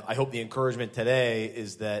I hope the encouragement today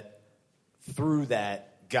is that through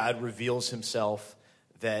that, God reveals himself,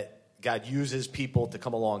 that God uses people to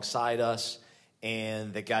come alongside us,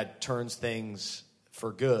 and that God turns things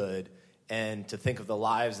for good. And to think of the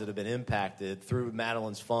lives that have been impacted through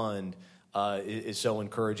Madeline's Fund is so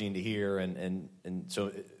encouraging to hear. And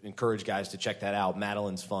so encourage guys to check that out,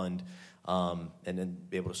 Madeline's Fund, and then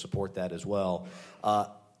be able to support that as well. I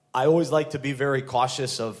always like to be very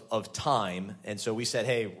cautious of time. And so we said,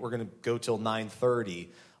 hey, we're going to go till 9:30.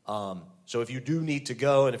 So if you do need to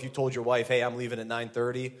go, and if you told your wife, hey, I'm leaving at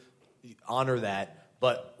 9:30, honor that.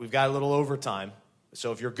 But we've got a little overtime.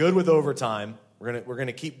 So if you're good with overtime, we're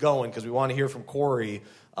gonna keep going because we want to hear from Corey,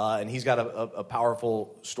 and he's got a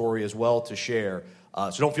powerful story as well to share.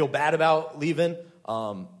 So don't feel bad about leaving.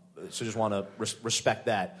 So just want to respect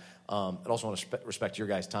that. I also want to respect your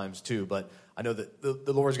guys' times too. But I know that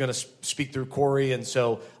the Lord's going to speak through Corey, and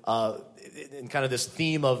so in kind of this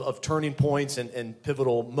theme of turning points and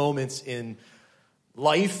pivotal moments in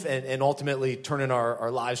life, and ultimately turning our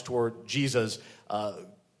lives toward Jesus.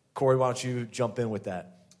 Corey, why don't you jump in with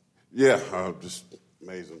that? Yeah, just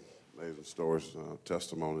amazing stories,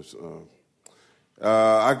 testimonies.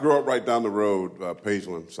 I grew up right down the road,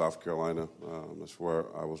 Pageland, South Carolina. That's where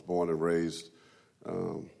I was born and raised.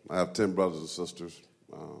 I have 10 brothers and sisters.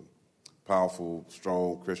 powerful,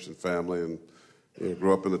 strong Christian family, and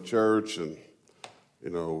grew up in the church, and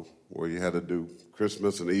where you had to do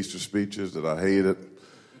Christmas and Easter speeches that I hated.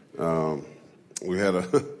 We had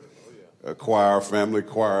a family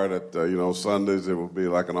choir that, Sundays it would be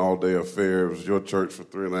like an all-day affair. It was your church for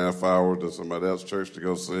 3.5 hours, then somebody else's church to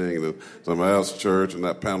go sing, and then somebody else's church, and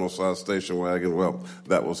that panel-sized station wagon. Well,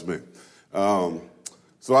 that was me.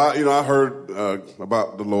 So I heard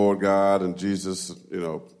about the Lord God and Jesus,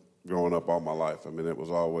 growing up all my life. I mean, it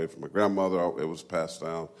was all the way from my grandmother. It was passed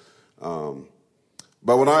down.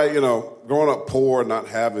 But when growing up poor and not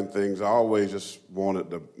having things, I always just wanted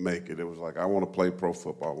to make it. It was like, I want to play pro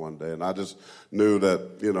football one day. And I just knew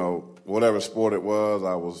that, whatever sport it was,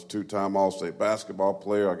 I was a 2-time All-State basketball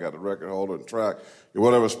player. I got a record holder in track.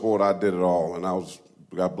 Whatever sport, I did it all. And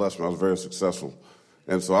God bless me, I was very successful.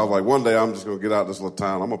 And so I was like, one day I'm just going to get out of this little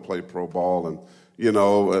town. I'm going to play pro ball. And,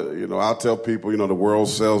 I'll tell people, the world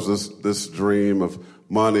sells this dream of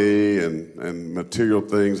money and material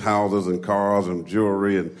things, houses and cars and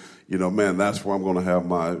jewelry. And, man, that's where I'm going to have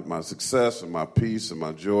my success and my peace and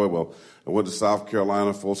my joy. Well, I went to South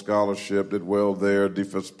Carolina, full scholarship, did well there,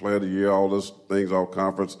 defensive player of the year, all those things, all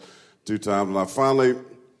conference 2 times. And I finally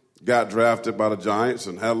got drafted by the Giants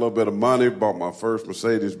and had a little bit of money, bought my first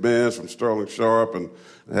Mercedes-Benz from Sterling Sharp, and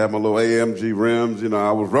had my little AMG rims.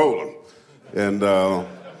 I was rolling. And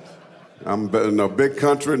I'm in a big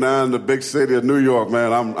country now in the big city of New York,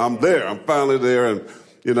 man. I'm there. I'm finally there,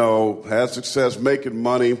 and had success making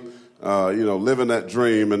money, living that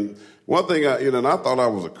dream. And one thing, and I thought I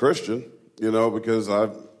was a Christian, because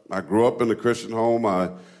I grew up in a Christian home. I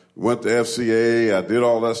went to FCA. I did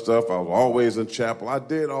all that stuff. I was always in chapel. I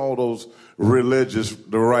did all those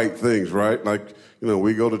the right things, right? Like,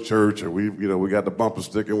 we go to church, or we got the bumper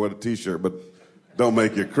sticker and wear the T-shirt, but don't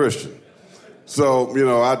make you a Christian. So,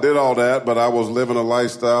 I did all that, but I was living a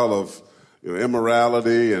lifestyle of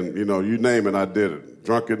immorality and, you name it, I did it.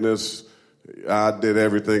 Drunkenness, I did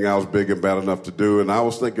everything I was big and bad enough to do. And I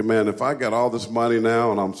was thinking, man, if I got all this money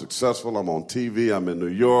now and I'm successful, I'm on TV, I'm in New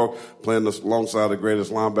York, playing alongside the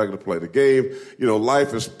greatest linebacker to play the game,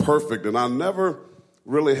 life is perfect. And I never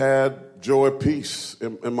really had joy, peace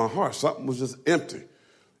in my heart. Something was just empty.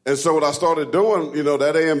 And so what I started doing,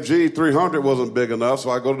 that AMG 300 wasn't big enough, so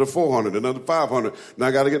I go to the 400, and then the 500. Now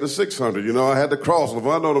I got to get the 600. I had the cross. If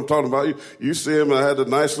I know what I'm talking about, you see him, and I had the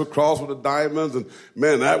nice little cross with the diamonds, and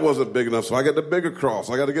man, that wasn't big enough, so I got the bigger cross.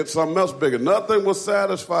 I got to get something else bigger. Nothing would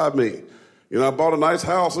satisfy me. I bought a nice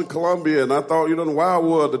house in Columbia, and I thought, in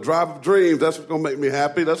Wildwood, the Drive of Dreams, that's what's going to make me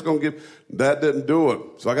happy. That didn't do it.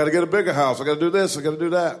 So I got to get a bigger house. I got to do this. I got to do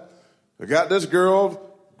that. I got this girl.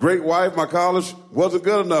 Great wife, my college wasn't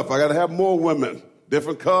good enough. I got to have more women,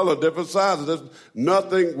 different color, different sizes.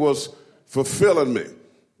 Nothing was fulfilling me.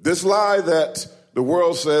 This lie that the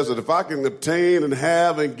world says that if I can obtain and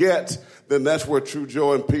have and get, then that's where true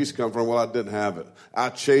joy and peace come from. Well, I didn't have it. I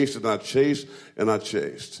chased and I chased and I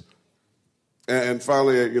chased. And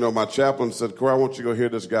finally, my chaplain said, Corey, I want you to go hear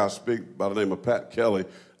this guy speak by the name of Pat Kelly.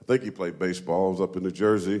 I think he played baseball. I was up in New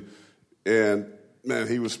Jersey. And man,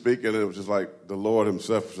 he was speaking, and it was just like the Lord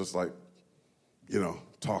himself was just like,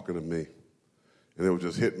 talking to me. And it was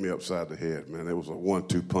just hitting me upside the head, man. It was a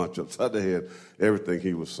 1-2 punch upside the head, everything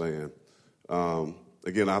he was saying.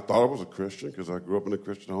 Again, I thought I was a Christian because I grew up in a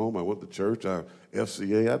Christian home. I went to church,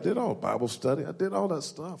 FCA. I did all Bible study. I did all that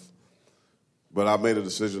stuff. But I made a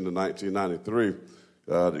decision in 1993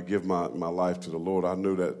 to give my life to the Lord. I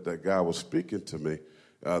knew that God was speaking to me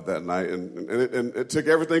that night, and it took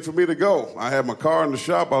everything for me to go. I had my car in the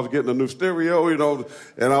shop. I was getting a new stereo, and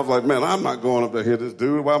I was like, man, I'm not going up there to hear this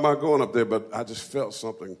dude. Why am I going up there? But I just felt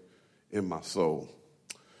something in my soul.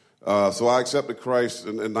 So I accepted Christ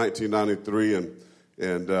in 1993,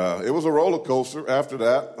 and it was a roller coaster after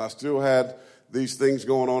that. I still had these things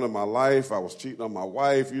going on in my life. I was cheating on my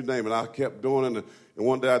wife, you name it. I kept doing it, and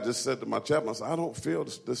one day I just said to my chaplain, I said, I don't feel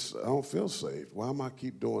this. I don't feel saved. Why am I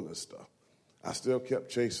keep doing this stuff? I still kept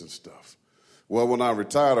chasing stuff. Well, when I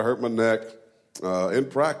retired, I hurt my neck in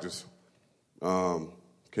practice.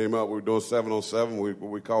 Came out, we were doing 7-on-7, what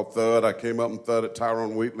we call thud. I came up and thudded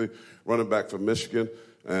Tyrone Wheatley, running back from Michigan.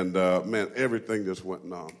 And, man, everything just went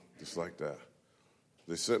numb, just like that.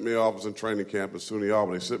 They sent me off, I was in training camp in SUNY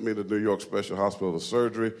Albany. They sent me to New York Special Hospital for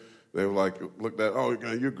surgery. They were like, looked at, oh,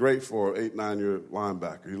 you're great for an 8-9-year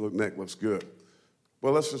linebacker. Your neck looks good.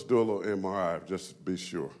 Well, let's just do a little MRI just to be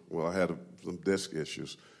sure. Well, I had some disc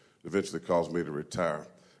issues. Eventually caused me to retire.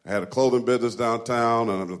 I had a clothing business downtown,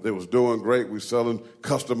 and it was doing great. We selling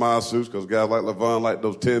customized suits because guys like Levon like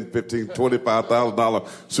those $10, $15,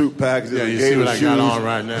 $25,000 suit packages. Yeah, you see what I got on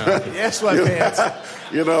right now. Yes,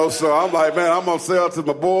 sweatpants. So I'm like, man, I'm going to sell to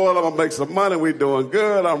my boy. I'm going to make some money. We doing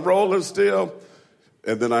good. I'm rolling still.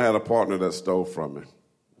 And then I had a partner that stole from me.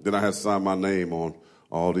 Then I had to sign my name on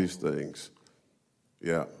all these things.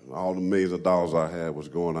 Yeah, all the millions of dollars I had was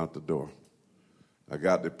going out the door. I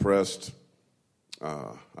got depressed.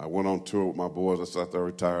 I went on tour with my boys. I sat there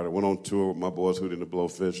retired. I went on tour with my boys, Hootie and the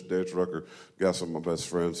Blowfish, Dave Rucker, got some of my best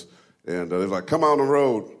friends. And they was like, come on the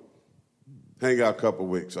road, hang out a couple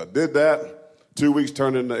of weeks. I did that. 2 weeks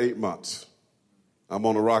turned into 8 months. I'm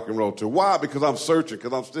on a rock and roll tour. Why? Because I'm searching,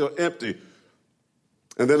 because I'm still empty.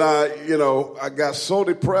 And then I got so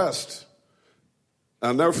depressed.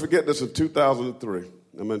 I'll never forget this in 2003.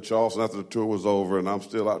 I'm in Charleston after the tour was over, and I'm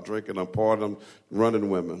still out drinking. I'm partying. I'm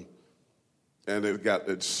running women. And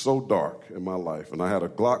it's so dark in my life. And I had a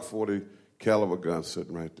Glock 40 caliber gun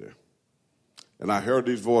sitting right there. And I heard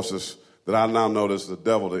these voices that I now know is the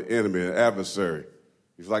devil, the enemy, the adversary.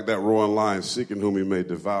 He's like that roaring lion seeking whom he may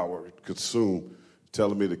devour, consume,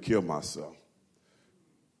 telling me to kill myself.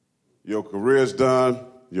 Your career's done.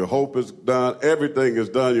 Your hope is done. Everything is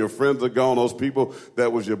done. Your friends are gone. Those people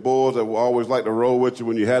that was your boys that will always like to roll with you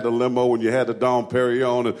when you had the limo, when you had the Dom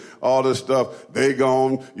Perignon and all this stuff, they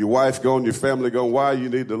gone. Your wife gone. Your family gone. Why you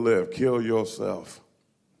need to live? Kill yourself.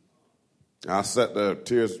 I sat there,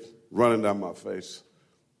 tears running down my face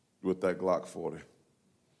with that Glock 40.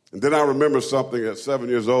 And then I remember something at 7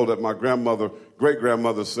 years old that my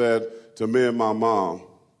great-grandmother said to me and my mom.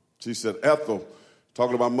 She said, Ethel,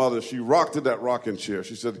 talking to my mother, she rocked in that rocking chair.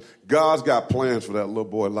 She said, God's got plans for that little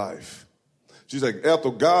boy life. She said,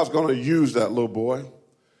 Ethel, God's going to use that little boy.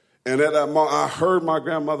 And at that moment, I heard my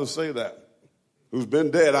grandmother say that, who's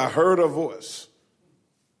been dead. I heard her voice.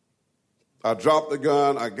 I dropped the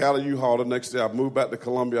gun. I got a U-Haul the next day. I moved back to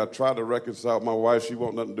Columbia. I tried to reconcile with my wife. She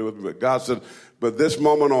wanted nothing to do with me. But God said, but this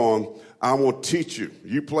moment on, I want to teach you.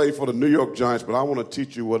 You play for the New York Giants, but I want to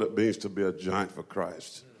teach you what it means to be a giant for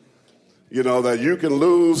Christ. You know, that you can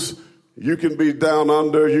lose, you can be down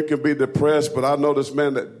under, you can be depressed, but I know this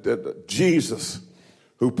man, that Jesus,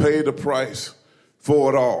 who paid the price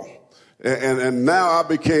for it all. And now I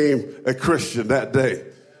became a Christian that day.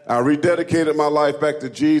 I rededicated my life back to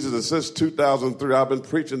Jesus, and since 2003, I've been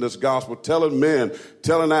preaching this gospel, telling men,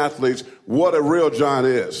 telling athletes what a real giant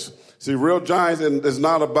is. See, real giant is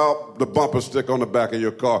not about the bumper sticker on the back of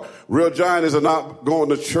your car. Real giant is not going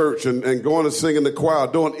to church and going and singing the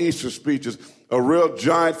choir, doing Easter speeches. A real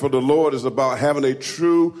giant for the Lord is about having a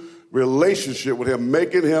true relationship with him,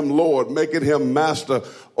 making him Lord, making him master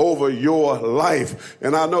over your life.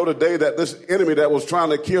 And I know today that this enemy that was trying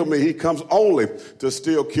to kill me, he comes only to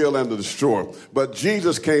steal, kill, and to destroy. But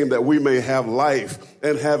Jesus came that we may have life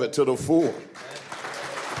and have it to the full.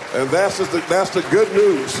 And that's the good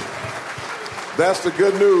news. That's the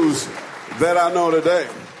good news that I know today.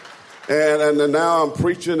 And now I'm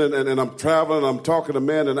preaching and I'm traveling. I'm talking to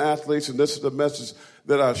men and athletes, and this is the message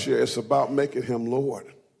that I share. It's about making him Lord.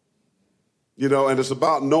 You know, and it's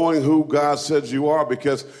about knowing who God says you are,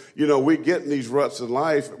 because, you know, we get in these ruts in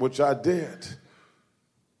life, which I did.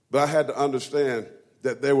 But I had to understand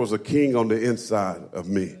that there was a king on the inside of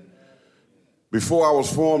me. Before I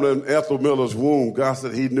was formed in Ethel Miller's womb, God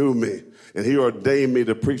said he knew me, and he ordained me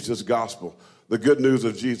to preach this gospel, the good news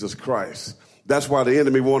of Jesus Christ. That's why the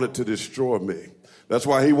enemy wanted to destroy me. That's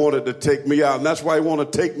why he wanted to take me out, and that's why he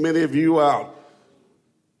wanted to take many of you out.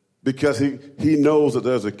 Because he knows that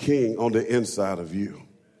there's a king on the inside of you.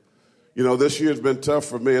 You know, this year's been tough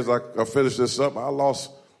for me. As I finish this up, I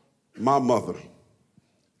lost my mother.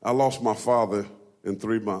 I lost my father in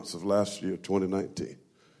 3 months of last year, 2019.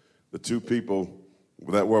 The two people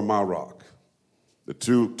that were my rock. The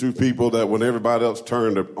two people that when everybody else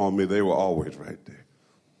turned on me, they were always right there.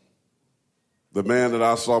 The man that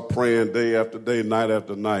I saw praying day after day, night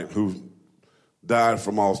after night, who died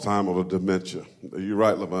from Alzheimer's or dementia. You're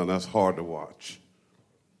right, Levon, that's hard to watch.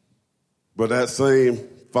 But that same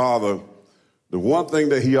father, the one thing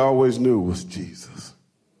that he always knew was Jesus.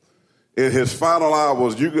 In his final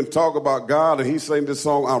hours, you can talk about God, and he sang this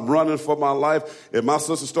song, I'm running for my life. And my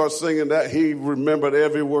sister starts singing that, he remembered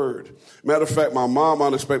every word. Matter of fact, my mom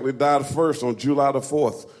unexpectedly died first on July the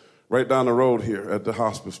 4th, right down the road here at the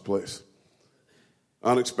hospice place.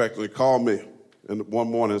 Unexpectedly called me. And one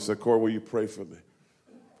morning I said, Corey, will you pray for me?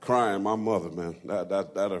 Crying, my mother, man,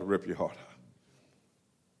 that'll rip your heart out.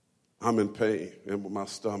 I'm in pain in my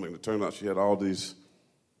stomach. It turned out she had all these,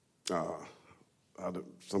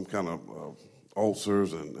 some kind of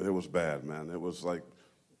ulcers, and it was bad, man. It was like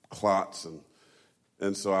clots,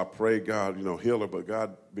 And so I prayed, God, heal her, but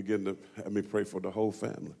God began to have me pray for the whole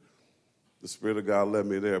family. The Spirit of God led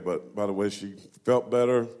me there, but by the way, she felt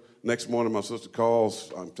better. Next morning, my sister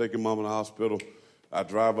calls. I'm taking Mom in the hospital. I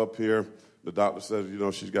drive up here. The doctor says,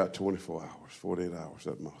 she's got 24 hours, 48 hours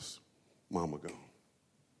at most. Mama gone.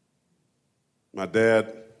 My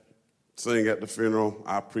dad sang at the funeral.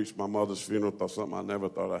 I preached my mother's funeral, something I never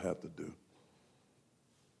thought I had to do.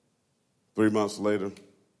 3 months later,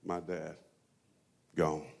 my dad,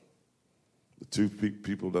 gone. The two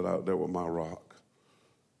people that were my rock.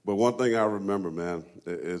 But one thing I remember, man,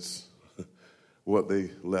 is what they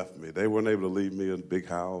left me. They weren't able to leave me a big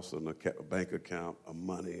house and a bank account, or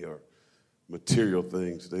money, or material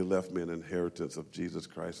things. They left me an inheritance of Jesus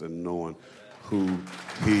Christ and knowing who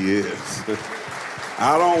he is.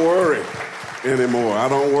 I don't worry anymore. I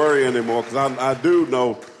don't worry anymore because I do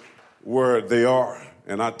know where they are.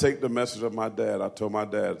 And I take the message of my dad. I told my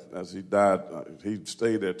dad as he died, he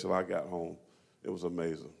stayed there till I got home. It was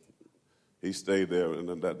amazing. He stayed there, and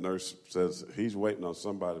then that nurse says, he's waiting on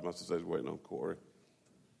somebody. My sister says he's waiting on Corey.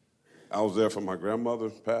 I was there for my grandmother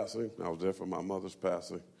passing. I was there for my mother's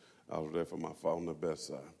passing. I was there for my father on the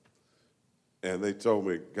bedside. And they told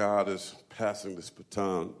me, God is passing this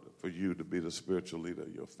baton for you to be the spiritual leader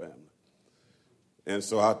of your family. And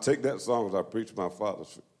so I take that song as I preach my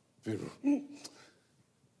father's funeral.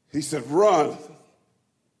 He said, run.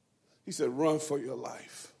 He said, run for your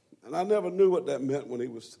life. And I never knew what that meant when he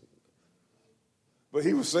was. But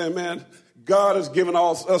he was saying, man, God has given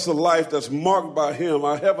us a life that's marked by him,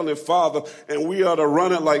 our Heavenly Father, and we are to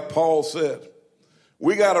run it like Paul said.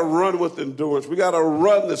 We got to run with endurance. We got to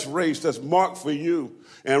run this race that's marked for you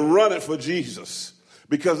and run it for Jesus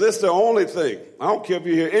because it's the only thing. I don't care if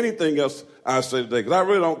you hear anything else I say today because I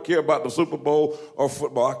really don't care about the Super Bowl or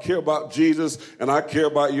football. I care about Jesus, and I care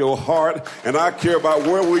about your heart, and I care about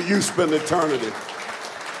where will you spend eternity.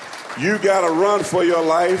 You got to run for your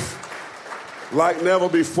life like never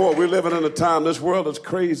before. We're living in a time, this world is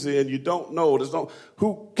crazy, and you don't know.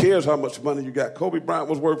 Who cares how much money you got? Kobe Bryant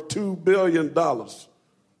was worth $2 billion.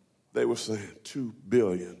 They were saying $2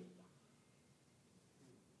 billion.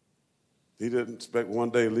 He didn't expect one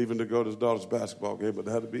day leaving to go to his daughter's basketball game, but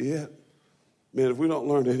that had to be it. Man, if we don't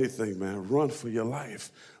learn anything, man, run for your life.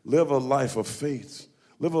 Live a life of faith.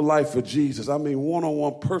 Live a life for Jesus. I mean,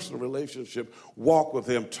 one-on-one personal relationship. Walk with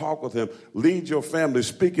him. Talk with him. Lead your family.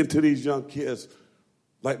 Speaking to these young kids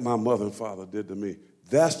like my mother and father did to me.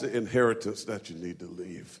 That's the inheritance that you need to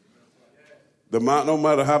leave. No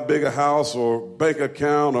matter how big a house or bank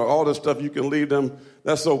account or all this stuff you can leave them,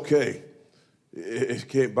 that's okay. It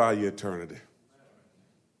can't buy you eternity.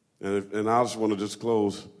 And I just want to just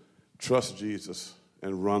close. Trust Jesus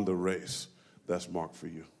and run the race that's marked for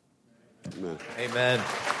you. Amen. Amen.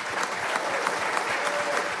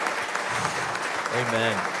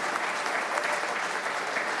 Amen.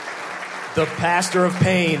 The pastor of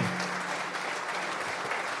pain.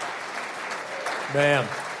 Man.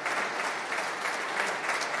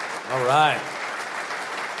 All right.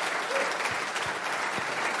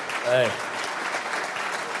 Hey.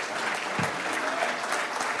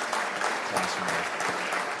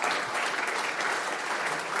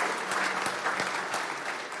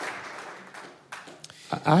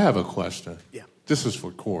 I have a question. Yeah. This is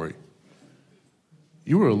for Corey.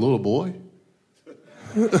 You were a little boy?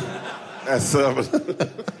 At 7.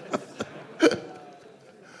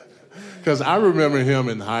 Because I remember him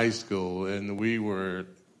in high school, and we were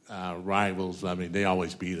rivals. I mean, they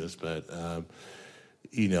always beat us, but,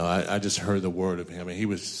 I just heard the word of him, and he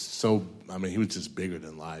was he was just bigger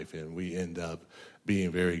than life, and we end up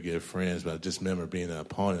being very good friends, but I just remember being an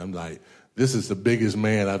opponent. I'm like, this is the biggest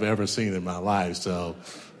man I've ever seen in my life. So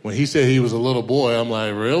when he said he was a little boy, I'm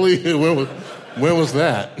like, really? when was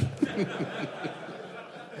that?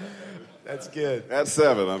 That's good. At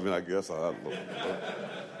 7, I guess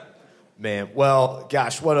Man, well,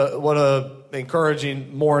 gosh, what a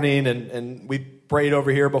encouraging morning, and we prayed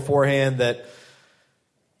over here beforehand that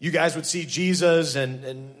you guys would see Jesus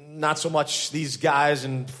and not so much these guys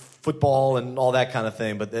and football and all that kind of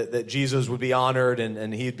thing, but that Jesus would be honored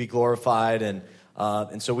and he'd be glorified, and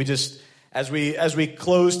so we just as we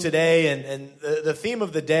close today, and the theme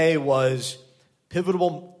of the day was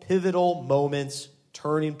pivotal moments,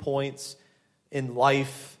 turning points in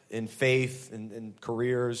life, in faith, in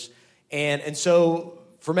careers. And so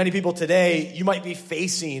for many people today, you might be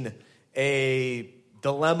facing a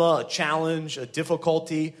dilemma, a challenge, a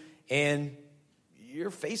difficulty, and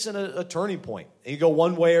you're facing a turning point. And you go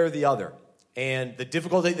one way or the other. And the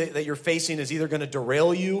difficulty that you're facing is either going to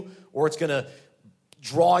derail you or it's going to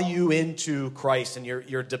draw you into Christ and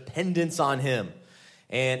your dependence on him.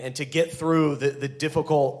 and to get through the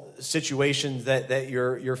difficult situations that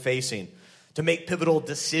you're facing, to make pivotal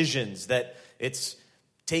decisions, that it's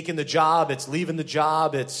taking the job, it's leaving the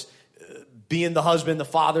job, it's being the husband, the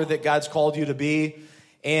father that God's called you to be.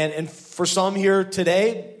 And for some here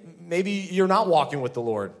today, maybe you're not walking with the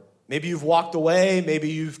Lord. Maybe you've walked away.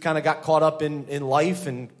 Maybe you've kind of got caught up in life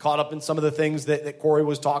and caught up in some of the things that Corey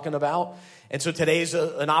was talking about. And so today's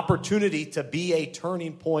an opportunity to be a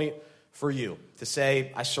turning point for you, to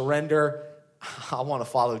say, I surrender. I want to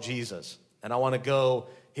follow Jesus, and I want to go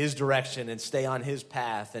his direction and stay on his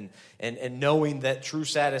path, and knowing that true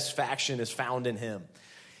satisfaction is found in him.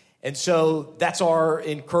 And so that's our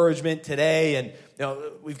encouragement today. And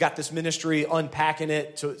we've got this ministry unpacking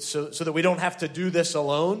it so that we don't have to do this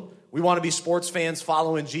alone. We want to be sports fans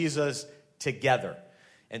following Jesus together.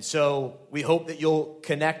 And so we hope that you'll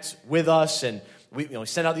connect with us. And we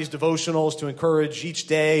send out these devotionals to encourage each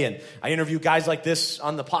day. And I interview guys like this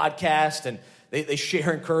on the podcast, and they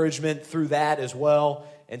share encouragement through that as well.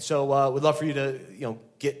 And so we'd love for you to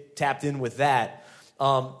get tapped in with that.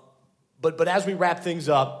 But as we wrap things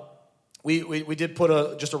up, we did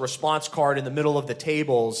put just a response card in the middle of the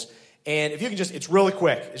tables. And if you can it's really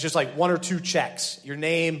quick. It's just like 1 or 2 checks. Your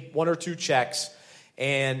name, 1 or 2 checks.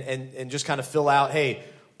 And just kind of fill out, hey,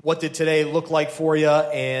 what did today look like for you?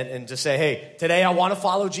 And to say, hey, today I want to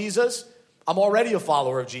follow Jesus. I'm already a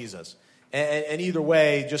follower of Jesus. And either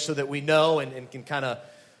way, just so that we know and can kind of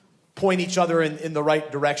point each other in the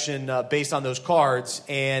right direction based on those cards.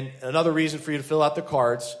 And another reason for you to fill out the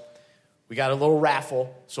cards, we got a little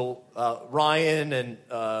raffle. So Ryan and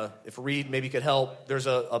if Reed maybe could help, there's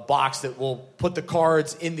a box that we'll put the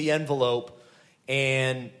cards in the envelope,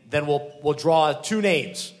 and then we'll draw 2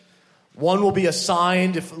 names. One will be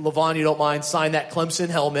assigned, if LaVon, you don't mind, sign that Clemson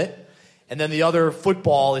helmet. And then the other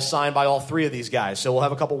football is signed by all 3 of these guys. So we'll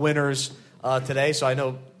have a couple winners today. So I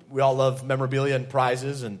know we all love memorabilia and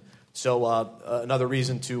prizes, and so another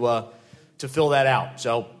reason to fill that out.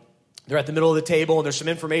 So they're at the middle of the table, and there's some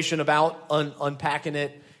information about unpacking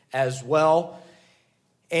it as well.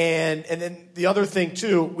 And then the other thing,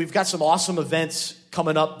 too, we've got some awesome events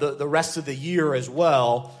coming up the rest of the year as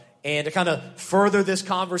well. And to kind of further this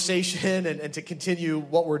conversation and to continue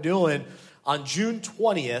what we're doing, on June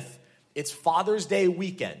 20th, it's Father's Day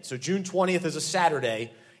weekend. So June 20th is a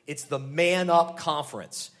Saturday. It's the Man Up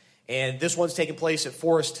Conference. And this one's taking place at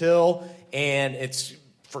Forest Hill, and it's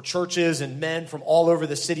for churches and men from all over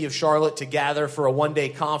the city of Charlotte to gather for a one-day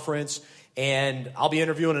conference. And I'll be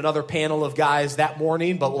interviewing another panel of guys that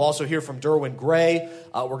morning, but we'll also hear from Derwin Gray.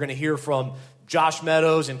 We're going to hear from Josh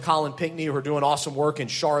Meadows and Colin Pinckney, who are doing awesome work in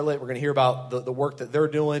Charlotte. We're going to hear about the work that they're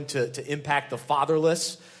doing to impact the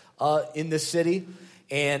fatherless in this city.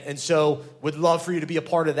 And so would love for you to be a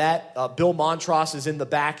part of that. Bill Montross is in the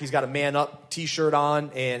back. He's got a Man Up T-shirt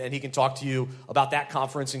on, and he can talk to you about that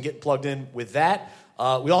conference and get plugged in with that.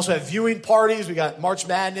 We also have viewing parties. We got March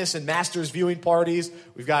Madness and Masters viewing parties.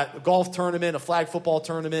 We've got a golf tournament, a flag football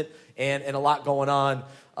tournament, and a lot going on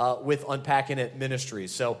with Unpacking It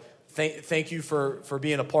Ministries. So thank you for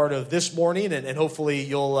being a part of this morning, and hopefully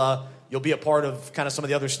you'll be a part of kind of some of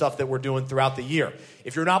the other stuff that we're doing throughout the year.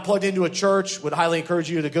 If you're not plugged into a church, would highly encourage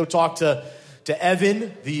you to go talk to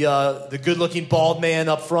Evan, the good-looking bald man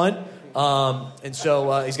up front. And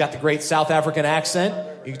so he's got the great South African accent.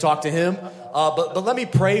 You can talk to him. But let me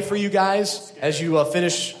pray for you guys as you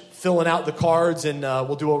finish filling out the cards, and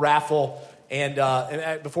we'll do a raffle.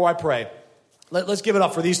 And before I pray, let's give it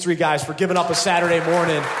up for these 3 guys for giving up a Saturday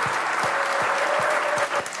morning.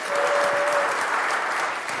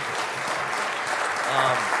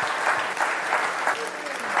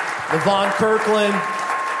 LaVon Kirkland,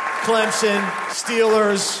 Clemson,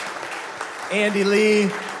 Steelers, Andy Lee,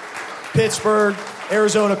 Pittsburgh,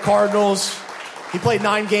 Arizona Cardinals. He played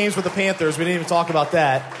 9 games with the Panthers. We didn't even talk about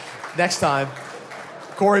that. Next time.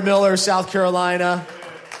 Corey Miller, South Carolina,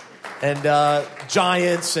 and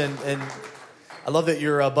Giants. And I love that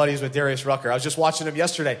you're buddies with Darius Rucker. I was just watching him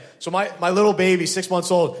yesterday. So my little baby, 6 months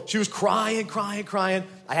old, she was crying.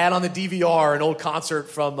 I had on the DVR an old concert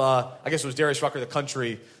from, I guess it was Darius Rucker,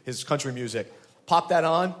 his country music. Popped that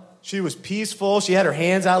on. She was peaceful. She had her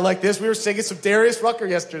hands out like this. We were singing some Darius Rucker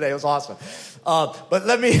yesterday. It was awesome. But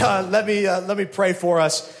let me pray for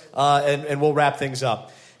us, and we'll wrap things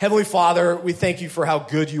up. Heavenly Father, we thank you for how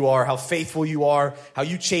good you are, how faithful you are, how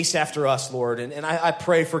you chase after us, Lord. And I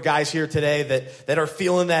pray for guys here today that are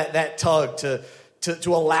feeling that tug to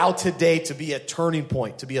allow today to be a turning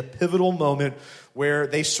point, to be a pivotal moment where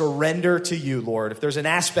they surrender to you, Lord. If there's an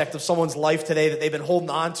aspect of someone's life today that they've been holding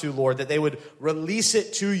on to, Lord, that they would release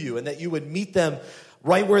it to you, and that you would meet them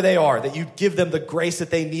right where they are, that you'd give them the grace that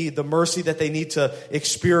they need, the mercy that they need to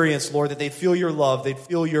experience, Lord, that they'd feel your love, they'd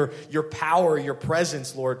feel your power, your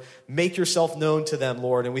presence, Lord. Make yourself known to them,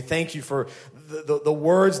 Lord. And we thank you for the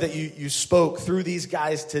words that you spoke through these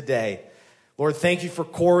guys today. Lord, thank you for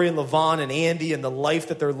Corey and Levon and Andy and the life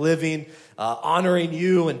that they're living, honoring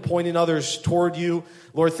you and pointing others toward you.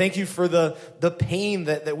 Lord, thank you for the pain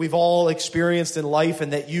that we've all experienced in life,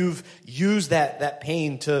 and that you've used that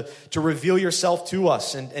pain to reveal yourself to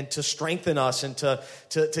us and to strengthen us and to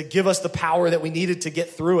give us the power that we needed to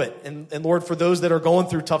get through it. And Lord, for those that are going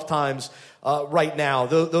through tough times right now,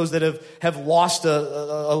 those that have lost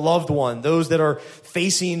a loved one, those that are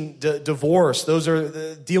facing divorce, those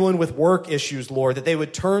are dealing with work issues, Lord, that they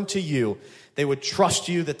would turn to you, they would trust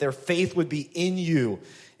you, that their faith would be in you.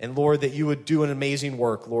 And Lord, that you would do an amazing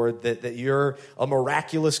work, Lord, that you're a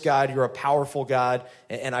miraculous God, you're a powerful God,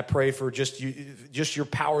 and I pray for just your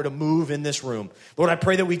power to move in this room. Lord, I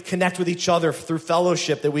pray that we'd connect with each other through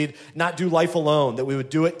fellowship, that we'd not do life alone, that we would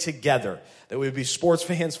do it together, that we would be sports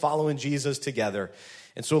fans following Jesus together.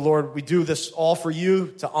 And so, Lord, we do this all for you,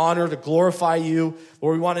 to honor, to glorify you.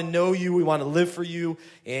 Lord, we want to know you, we want to live for you,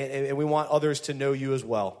 and we want others to know you as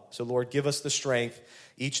well. So, Lord, give us the strength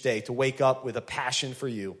each day to wake up with a passion for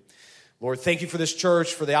you. Lord, thank you for this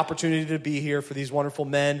church, for the opportunity to be here, for these wonderful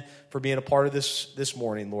men, for being a part of this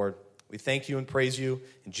morning, Lord. We thank you and praise you.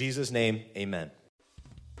 In Jesus' name, amen.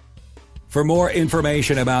 For more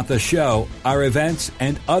information about the show, our events,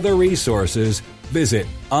 and other resources, visit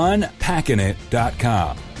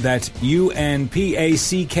unpackinit.com. That's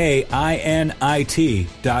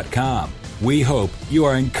UNPACKINIT.com. We hope you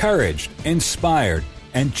are encouraged, inspired,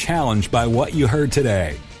 and challenged by what you heard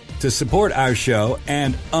today. To support our show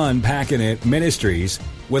and Unpacking It Ministries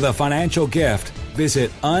with a financial gift,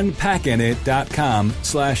 visit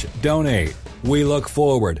unpackinit.com/donate. We look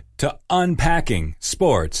forward to unpacking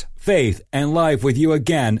sports, faith, and life with you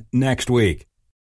again next week.